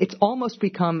that, it's almost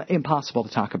become impossible to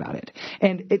talk about it.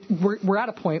 And we're at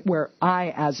a point where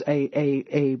I, as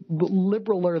a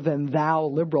liberaler than thou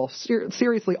liberal,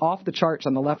 seriously off the charts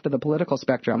on the left of the political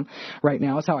spectrum right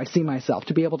now is how I see myself.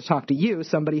 To be able to talk to you,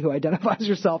 somebody who identifies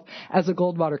yourself as a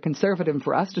Goldwater conservative, and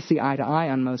for us to see eye to eye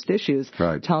on most issues,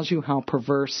 tells you how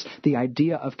perverse the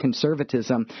idea of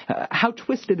conservatism, how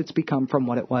twisted it's become from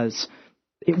what it was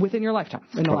within your lifetime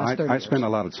in the last 30 years. I spent a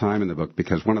lot of time in the book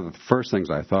because one of the first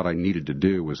things I thought I needed to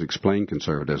do was explain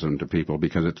conservatism to people,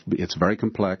 because it's very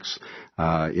complex.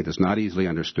 It is not easily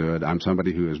understood. I'm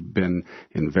somebody who has been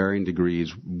in varying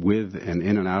degrees with and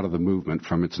in and out of the movement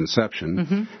from its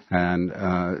inception, and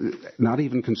not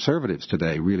even conservatives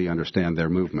today really understand their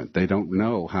movement. They don't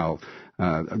know how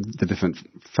the different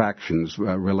factions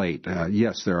relate.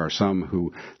 Yes, there are some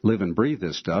who live and breathe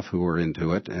this stuff, who are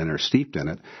into it and are steeped in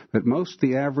it, but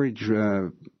the average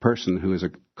person who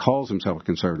calls himself a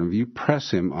conservative, you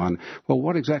press him on, well,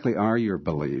 what exactly are your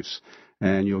beliefs?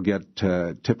 And you'll get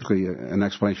typically an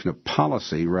explanation of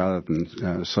policy rather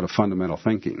than sort of fundamental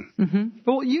thinking.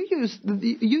 Well, you use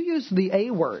the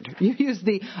A word. You use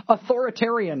the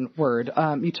authoritarian word.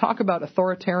 You talk about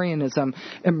authoritarianism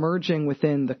emerging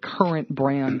within the current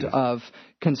brand of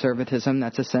conservatism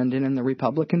that's ascendant in the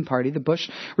Republican Party, the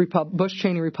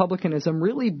Bush-Cheney Republicanism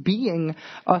really being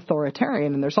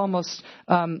authoritarian, and there's almost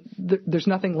there's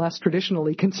nothing less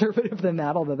traditionally conservative than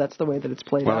that, although that's the way that it's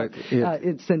played out.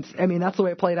 That's the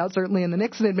way it played out certainly in the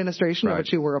Nixon administration, of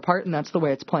which you were a part, and that's the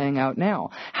way it's playing out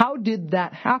now. How did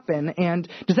that happen, and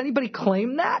does anybody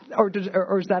claim that, or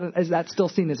is that still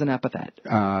seen as an epithet?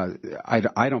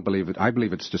 I don't believe it. I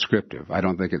believe it's descriptive. I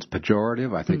don't think it's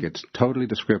pejorative. I think it's totally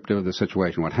descriptive of the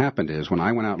situation. What happened is, when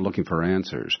I went out looking for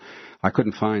answers, I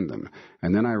couldn't find them.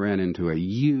 And then I ran into a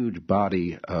huge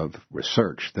body of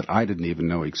research that I didn't even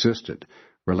know existed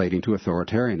relating to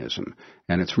authoritarianism.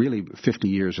 And it's really 50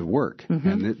 years of work.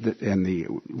 And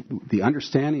the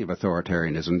understanding of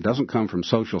authoritarianism doesn't come from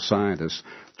social scientists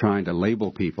trying to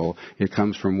label people. It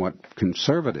comes from what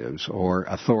conservatives or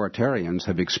authoritarians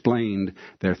have explained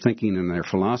their thinking and their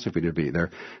philosophy to be. There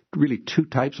are really two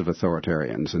types of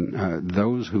authoritarians, and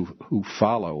those who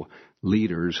follow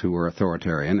leaders who are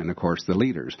authoritarian, and of course the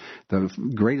leaders. The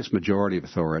greatest majority of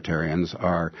authoritarians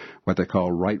are what they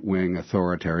call right-wing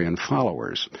authoritarian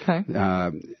followers.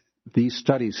 these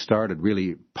studies started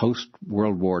really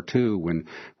post-World War II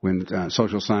when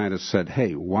social scientists said,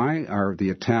 hey, why are the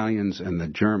Italians and the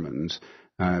Germans,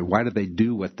 why did they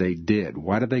do what they did?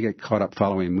 Why did they get caught up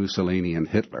following Mussolini and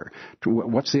Hitler?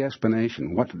 What's the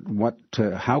explanation?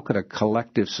 How could a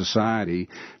collective society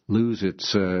lose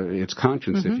its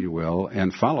conscience, if you will,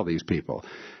 and follow these people?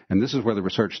 And this is where the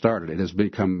research started. It has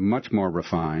become much more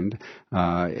refined.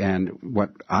 And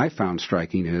what I found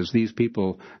striking is these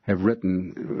people have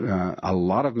written a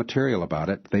lot of material about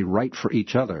it. They write for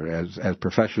each other as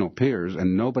professional peers,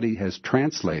 and nobody has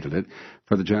translated it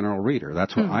for the general reader.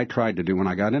 That's what I tried to do when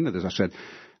I got into this.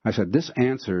 I said, this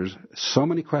answers so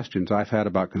many questions I've had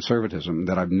about conservatism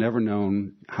that I've never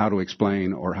known how to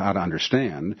explain or how to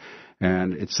understand.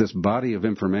 And it's this body of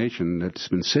information that's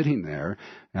been sitting there,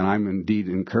 and I'm indeed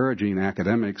encouraging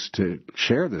academics to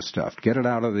share this stuff, get it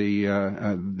out of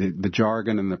the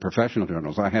jargon and the professional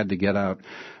journals. I had to get out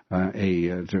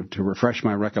to refresh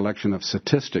my recollection of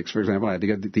statistics. For example, I had to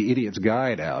get the Idiot's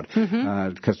Guide out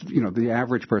because the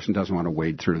average person doesn't want to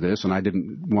wade through this, and I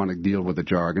didn't want to deal with the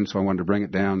jargon, so I wanted to bring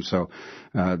it down. So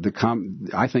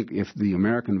I think if the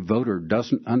American voter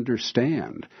doesn't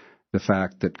understand the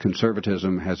fact that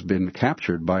conservatism has been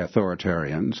captured by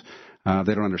authoritarians,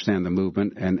 they don't understand the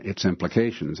movement and its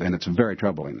implications, and it's very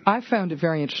troubling. I found it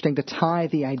very interesting to tie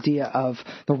the idea of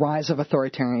the rise of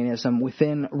authoritarianism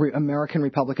within American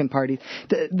Republican Party,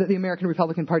 the American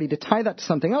Republican Party, to tie that to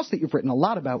something else that you've written a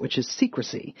lot about, which is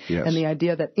secrecy. Yes. And the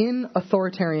idea that in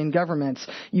authoritarian governments,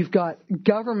 you've got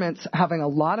governments having a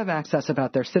lot of access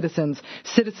about their citizens,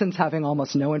 citizens having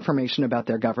almost no information about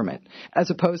their government,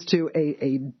 as opposed to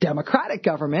a democratic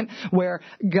government where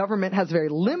government has very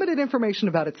limited information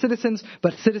about its citizens,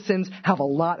 but citizens have a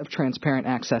lot of transparent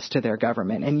access to their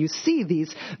government. And you see the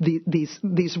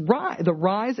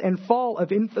rise and fall of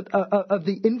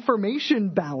the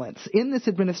information balance in this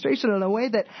administration in a way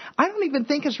that I don't even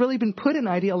think has really been put in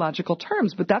ideological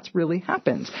terms, but that's really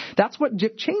happens. That's what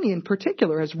Dick Cheney in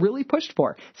particular has really pushed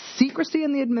for. Secrecy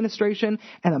in the administration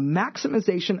and a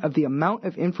maximization of the amount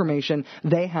of information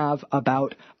they have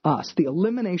about us, the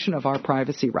elimination of our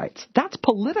privacy rights. That's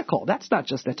political. That's not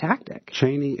just a tactic.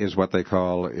 Cheney is what they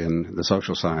call in the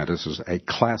social scientists is a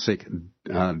classic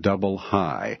double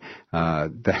high.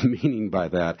 That meaning by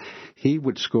that, he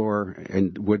would score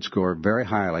very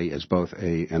highly as both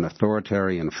an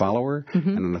authoritarian follower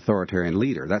and an authoritarian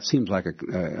leader. That seems like it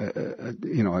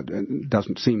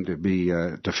doesn't seem to be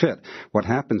to fit. What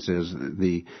happens is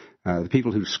the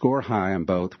people who score high on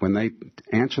both, when they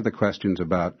answer the questions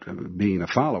about being a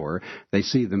follower, they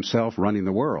see themselves running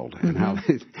the world and how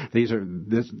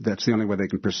that's the only way they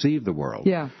can perceive the world.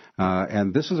 Yeah.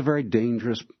 And this is a very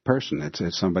dangerous person.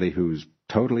 It's somebody who's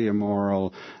totally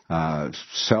immoral,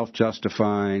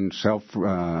 self-justifying,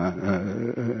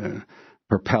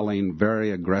 propelling,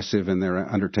 very aggressive in their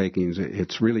undertakings.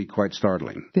 It's really quite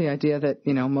startling. The idea that,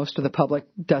 most of the public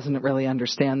doesn't really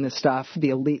understand this stuff. The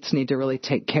elites need to really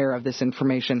take care of this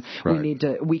information. Right.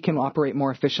 We can operate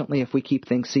more efficiently if we keep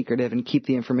things secretive and keep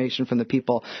the information from the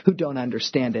people who don't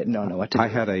understand it and don't know what to do. I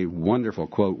had a wonderful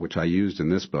quote which I used in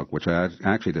this book, which I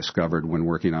actually discovered when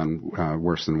working on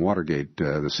Worse Than Watergate,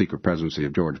 The Secret Presidency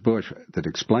of George Bush, that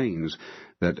explains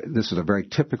that this is a very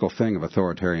typical thing of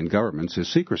authoritarian governments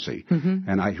is secrecy.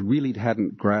 And I really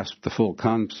hadn't grasped the full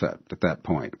concept at that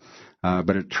point.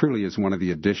 But it truly is one of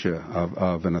the indicia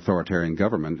of an authoritarian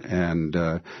government, and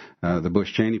the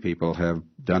Bush-Cheney people have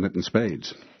done it in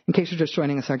spades. In case you're just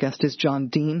joining us, our guest is John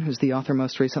Dean, who's the author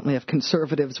most recently of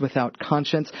Conservatives Without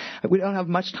Conscience. We don't have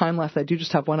much time left. I do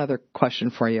just have one other question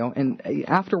for you. And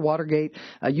after Watergate,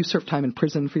 you served time in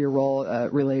prison for your role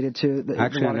related to the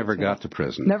Actually, I never got to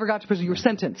prison. Never got to prison. You were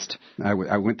sentenced. I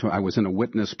was in a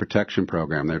witness protection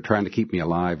program. They were trying to keep me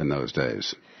alive in those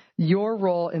days. Your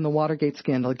role in the Watergate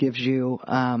scandal gives you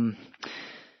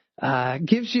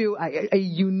a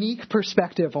unique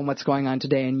perspective on what's going on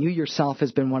today, and you yourself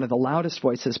has been one of the loudest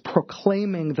voices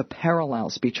proclaiming the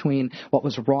parallels between what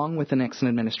was wrong with the Nixon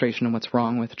administration and what's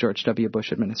wrong with George W.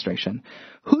 Bush administration.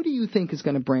 Who do you think is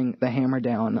going to bring the hammer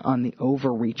down on the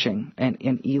overreaching and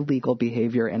illegal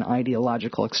behavior and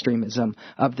ideological extremism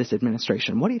of this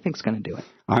administration? What do you think is going to do it?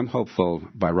 I'm hopeful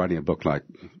by writing a book like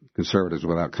Conservatives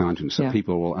Without Conscience that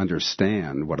people will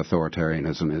understand what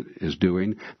authoritarianism is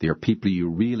doing. They are people you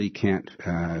really can't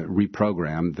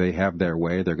reprogram. They have their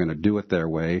way. They're going to do it their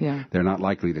way. Yeah. They're not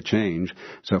likely to change.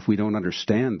 So if we don't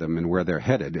understand them and where they're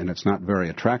headed, and it's not very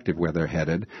attractive where they're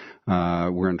headed,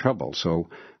 we're in trouble. So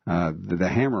the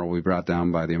hammer will be brought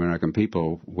down by the American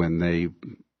people when they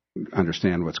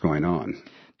understand what's going on.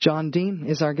 John Dean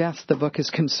is our guest. The book is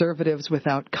Conservatives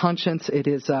Without Conscience. It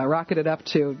is rocketed up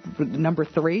to number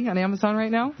 3 on Amazon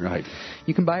right now. Right.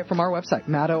 You can buy it from our website,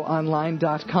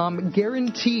 MaddoOnline.com.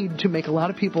 Guaranteed to make a lot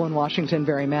of people in Washington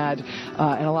very mad,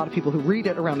 and a lot of people who read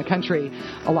it around the country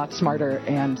a lot smarter,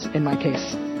 and in my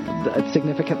case,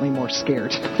 significantly more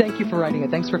scared. Thank you for writing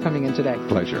it. Thanks for coming in today.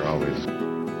 Pleasure, always.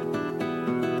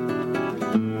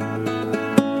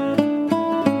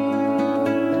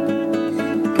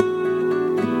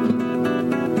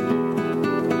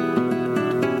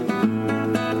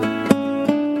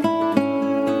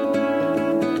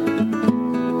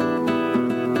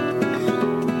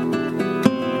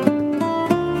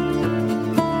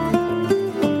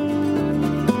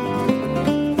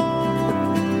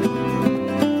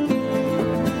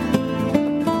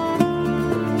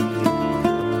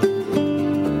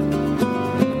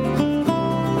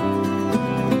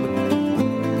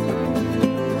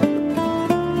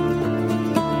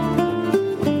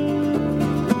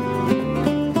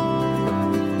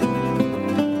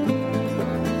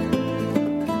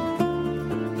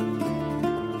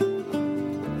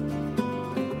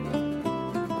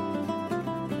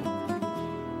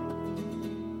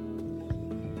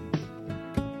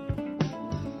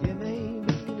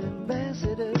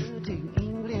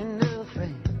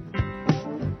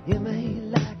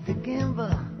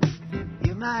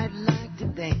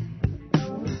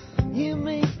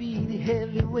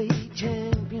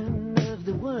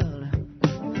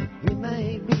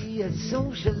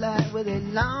 Socialite with a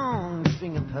long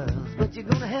string of pearls, but you're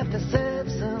gonna have to serve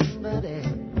somebody.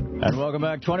 And welcome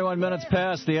back. 21 minutes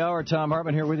past the hour. Tom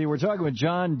Hartman here with you. We're talking with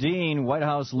John Dean, White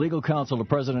House legal counsel to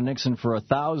President Nixon for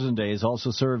 1,000 days.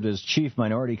 Also served as chief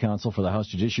minority counsel for the House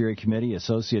Judiciary Committee,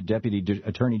 associate deputy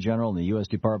attorney general in the U.S.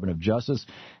 Department of Justice,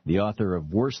 the author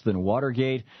of Worse Than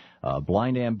Watergate,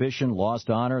 Blind Ambition,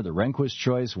 Lost Honor, The Rehnquist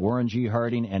Choice, Warren G.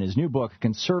 Harding, and his new book,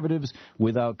 Conservatives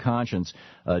Without Conscience.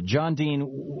 John Dean,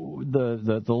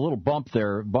 the little bump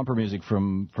there, bumper music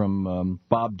from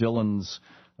Bob Dylan's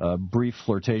brief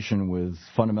flirtation with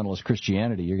fundamentalist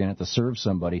Christianity, you're going to have to serve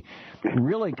somebody,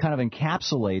 really kind of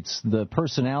encapsulates the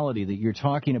personality that you're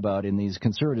talking about in these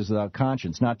Conservatives Without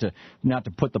Conscience. Not to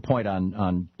put the point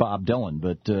on Bob Dylan,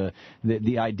 but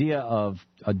the idea of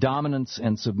dominance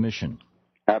and submission.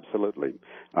 Absolutely.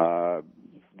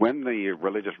 When the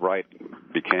religious right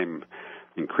became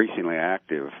increasingly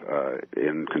active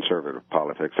in conservative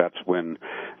politics, that's when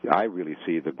I really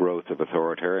see the growth of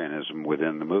authoritarianism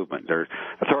within the movement.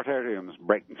 Authoritarianism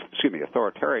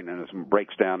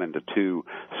breaks down into two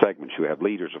segments. You have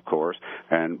leaders, of course,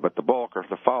 but the bulk are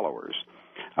the followers.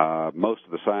 Most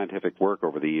of the scientific work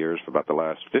over the years, for about the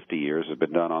last 50 years, has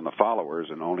been done on the followers,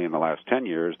 and only in the last 10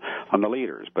 years on the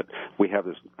leaders. But we have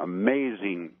this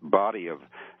amazing body of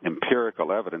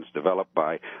empirical evidence developed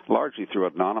largely through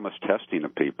anonymous testing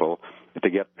of people to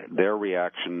get their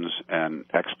reactions and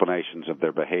explanations of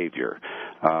their behavior.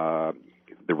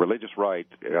 The religious right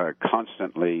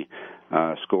constantly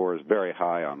scores very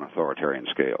high on authoritarian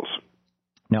scales.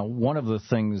 Now, one of the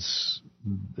things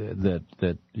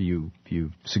that you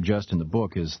suggest in the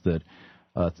book is that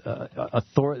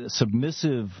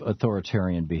submissive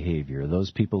authoritarian behavior, those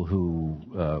people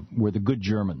who were the good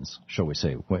Germans, shall we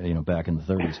say, back in the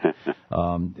 30s,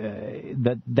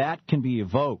 that can be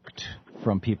evoked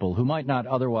from people who might not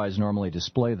otherwise normally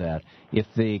display that if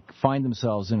they find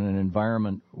themselves in an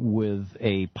environment with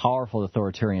a powerful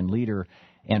authoritarian leader,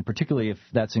 and particularly if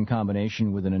that's in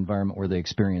combination with an environment where they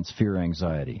experience fear,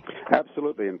 anxiety.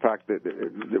 Absolutely. In fact,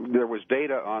 there was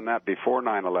data on that before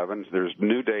 9/11. There's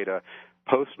new data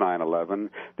post 9/11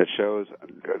 that shows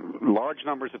large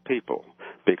numbers of people,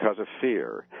 because of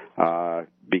fear,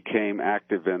 became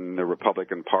active in the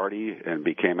Republican Party and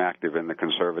became active in the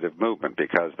conservative movement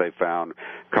because they found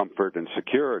comfort and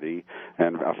security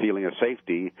and a feeling of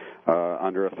safety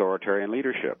under authoritarian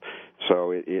leadership.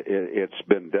 So it's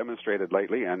been demonstrated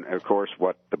lately, and of course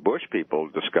what the Bush people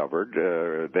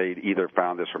discovered, they either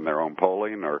found this from their own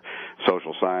polling or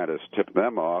social scientists tipped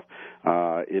them off,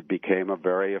 it became a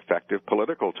very effective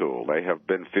political tool. They have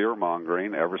been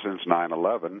fear-mongering ever since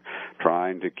 9/11,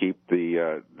 trying to keep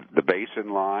the base in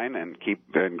line and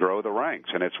grow the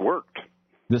ranks, and it's worked.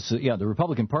 The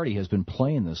Republican Party has been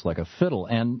playing this like a fiddle,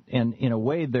 and in a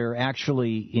way they're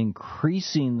actually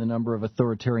increasing the number of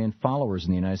authoritarian followers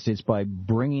in the United States by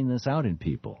bringing this out in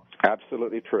people.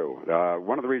 Absolutely true.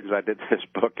 One of the reasons I did this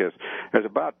book is there's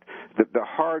about the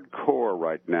hardcore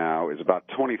right now is about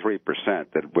 23%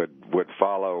 that would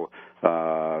follow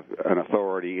an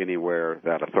authority anywhere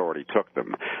that authority took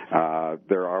them.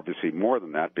 There are obviously more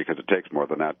than that because it takes more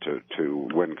than that to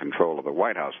win control of the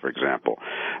White House, for example.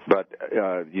 But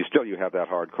you have that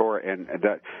hardcore,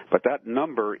 but that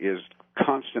number is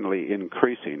constantly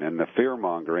increasing, and the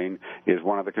fear-mongering is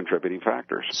one of the contributing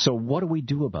factors. So what do we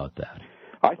do about that?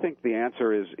 I think the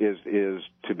answer is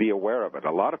to be aware of it.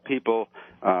 A lot of people,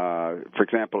 for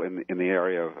example, in the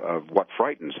area of what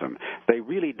frightens them, they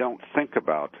really don't think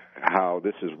about how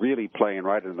this is really playing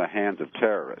right into the hands of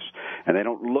terrorists, and they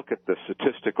don't look at the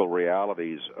statistical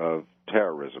realities of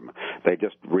terrorism. They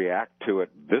just react to it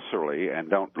viscerally and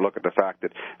don't look at the fact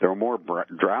that there are more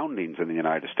drownings in the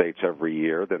United States every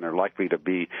year than there are likely to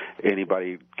be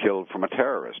anybody killed from a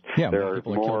terrorist. Yeah, there are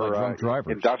people are killed by drunk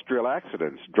drivers. Industrial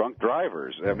accidents, drunk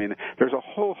drivers. I mean, there's a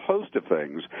whole host of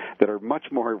things that are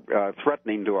much more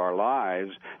threatening to our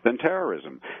lives than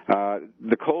terrorism.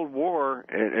 The Cold War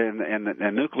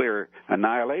and nuclear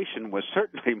annihilation was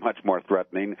certainly much more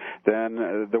threatening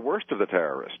than the worst of the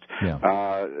terrorists.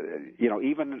 Yeah.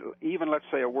 Even let's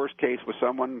say a worst case was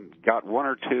someone got one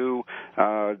or two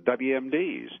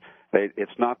WMDs.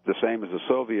 It's not the same as the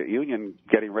Soviet Union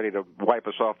getting ready to wipe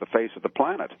us off the face of the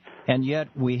planet. And yet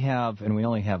we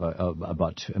only have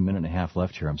about a minute and a half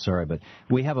left here, I'm sorry, but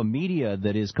we have a media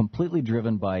that is completely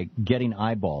driven by getting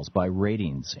eyeballs, by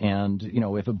ratings. And,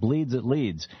 if it bleeds, it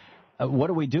leads. What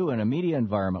do we do in a media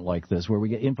environment like this where we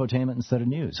get infotainment instead of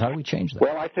news? How do we change that?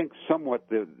 Well, I think somewhat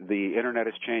the Internet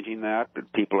is changing that.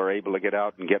 People are able to get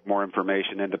out and get more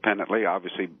information independently.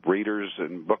 Obviously, readers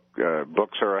and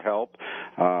books are a help.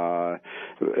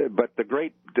 But the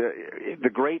great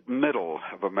middle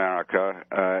of America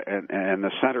and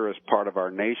the centerist part of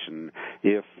our nation,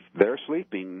 if they're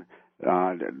sleeping,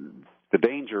 the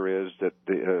danger is that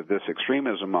this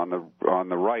extremism on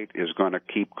the right is going to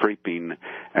keep creeping,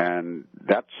 and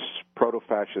that's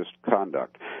proto-fascist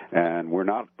conduct. And we're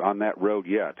not on that road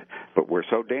yet, but we're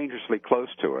so dangerously close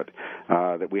to it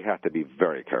that we have to be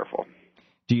very careful.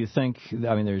 Do you think?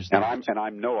 I mean, there's and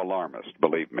I'm no alarmist,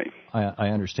 believe me. I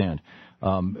understand.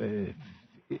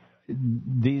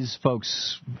 These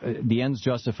folks, the ends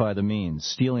justify the means.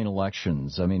 Stealing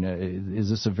elections. I mean, is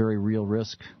this a very real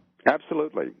risk?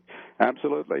 Absolutely.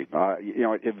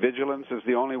 Vigilance is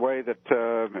the only way that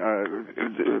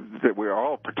we're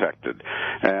all protected.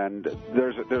 And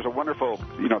there's a wonderful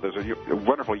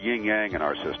yin yang in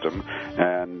our system,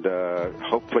 and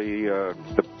hopefully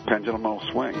the pendulum will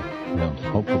swing. Yeah,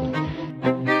 hopefully.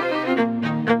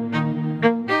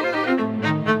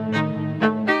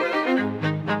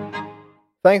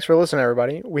 Thanks for listening,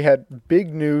 everybody. We had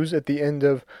big news at the end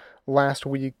of last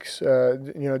week's,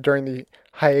 during the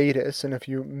hiatus, and if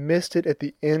you missed it at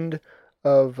the end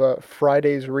of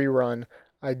Friday's rerun,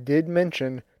 I did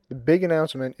mention the big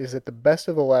announcement is that the Best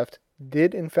of the Left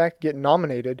did in fact get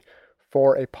nominated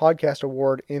for a podcast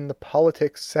award in the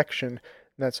politics section, and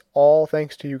that's all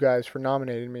thanks to you guys for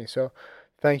nominating me, so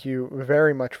thank you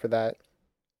very much for that.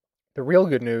 The real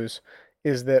good news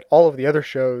is that all of the other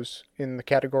shows in the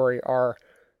category are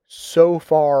so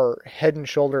far head and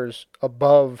shoulders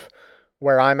above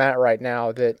where I'm at right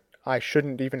now that I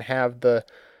shouldn't even have the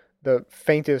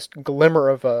faintest glimmer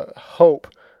of a hope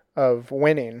of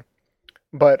winning.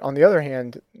 But on the other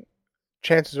hand,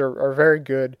 chances are very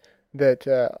good that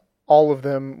all of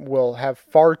them will have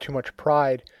far too much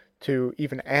pride to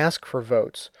even ask for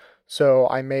votes. So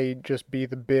I may just be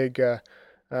the big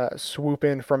swoop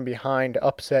in from behind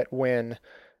upset win.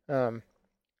 You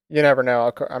never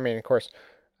know. I mean, of course,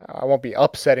 I won't be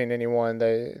upsetting anyone.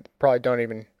 They probably don't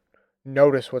even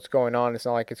notice what's going on. It's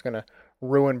not like it's going to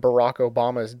ruin Barack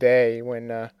Obama's day when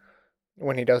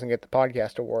he doesn't get the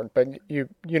podcast award. But you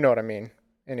know what I mean.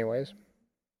 Anyways.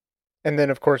 And then,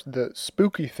 of course, the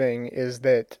spooky thing is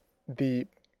that the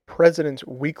President's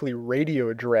weekly radio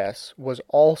address was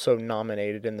also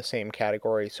nominated in the same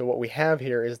category. So what we have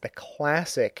here is the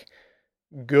classic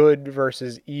good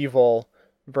versus evil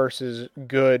versus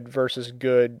good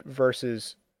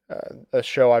versus a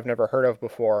show I've never heard of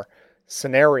before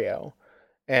scenario.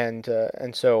 And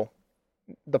so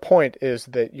the point is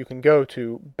that you can go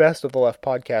to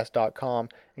bestoftheleftpodcast.com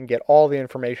and get all the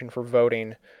information for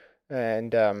voting,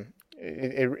 and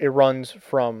it runs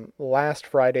from last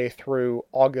Friday through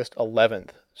August 11th,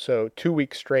 so 2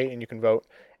 weeks straight, and you can vote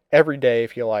every day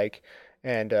if you like,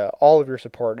 and all of your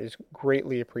support is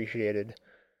greatly appreciated.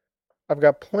 I've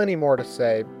got plenty more to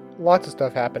say. Lots of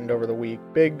stuff happened over the week,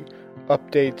 big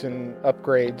updates and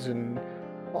upgrades and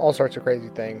all sorts of crazy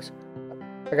things.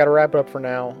 I got to wrap it up for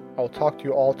now. I'll talk to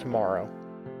you all tomorrow.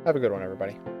 Have a good one,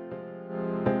 everybody.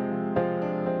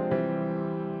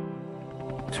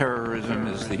 Terrorism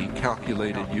is the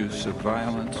calculated use of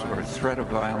violence or threat of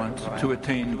violence to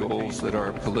attain goals that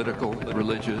are political,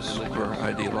 religious, or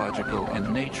ideological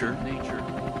in nature.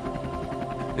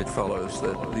 It follows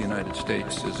that the United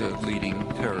States is a leading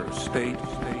terrorist state.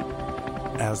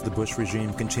 As the Bush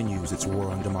regime continues its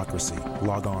war on democracy,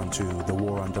 log on to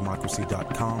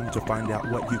thewarondemocracy.com to find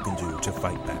out what you can do to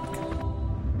fight back.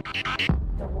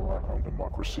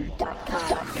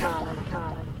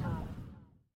 thewarondemocracy.com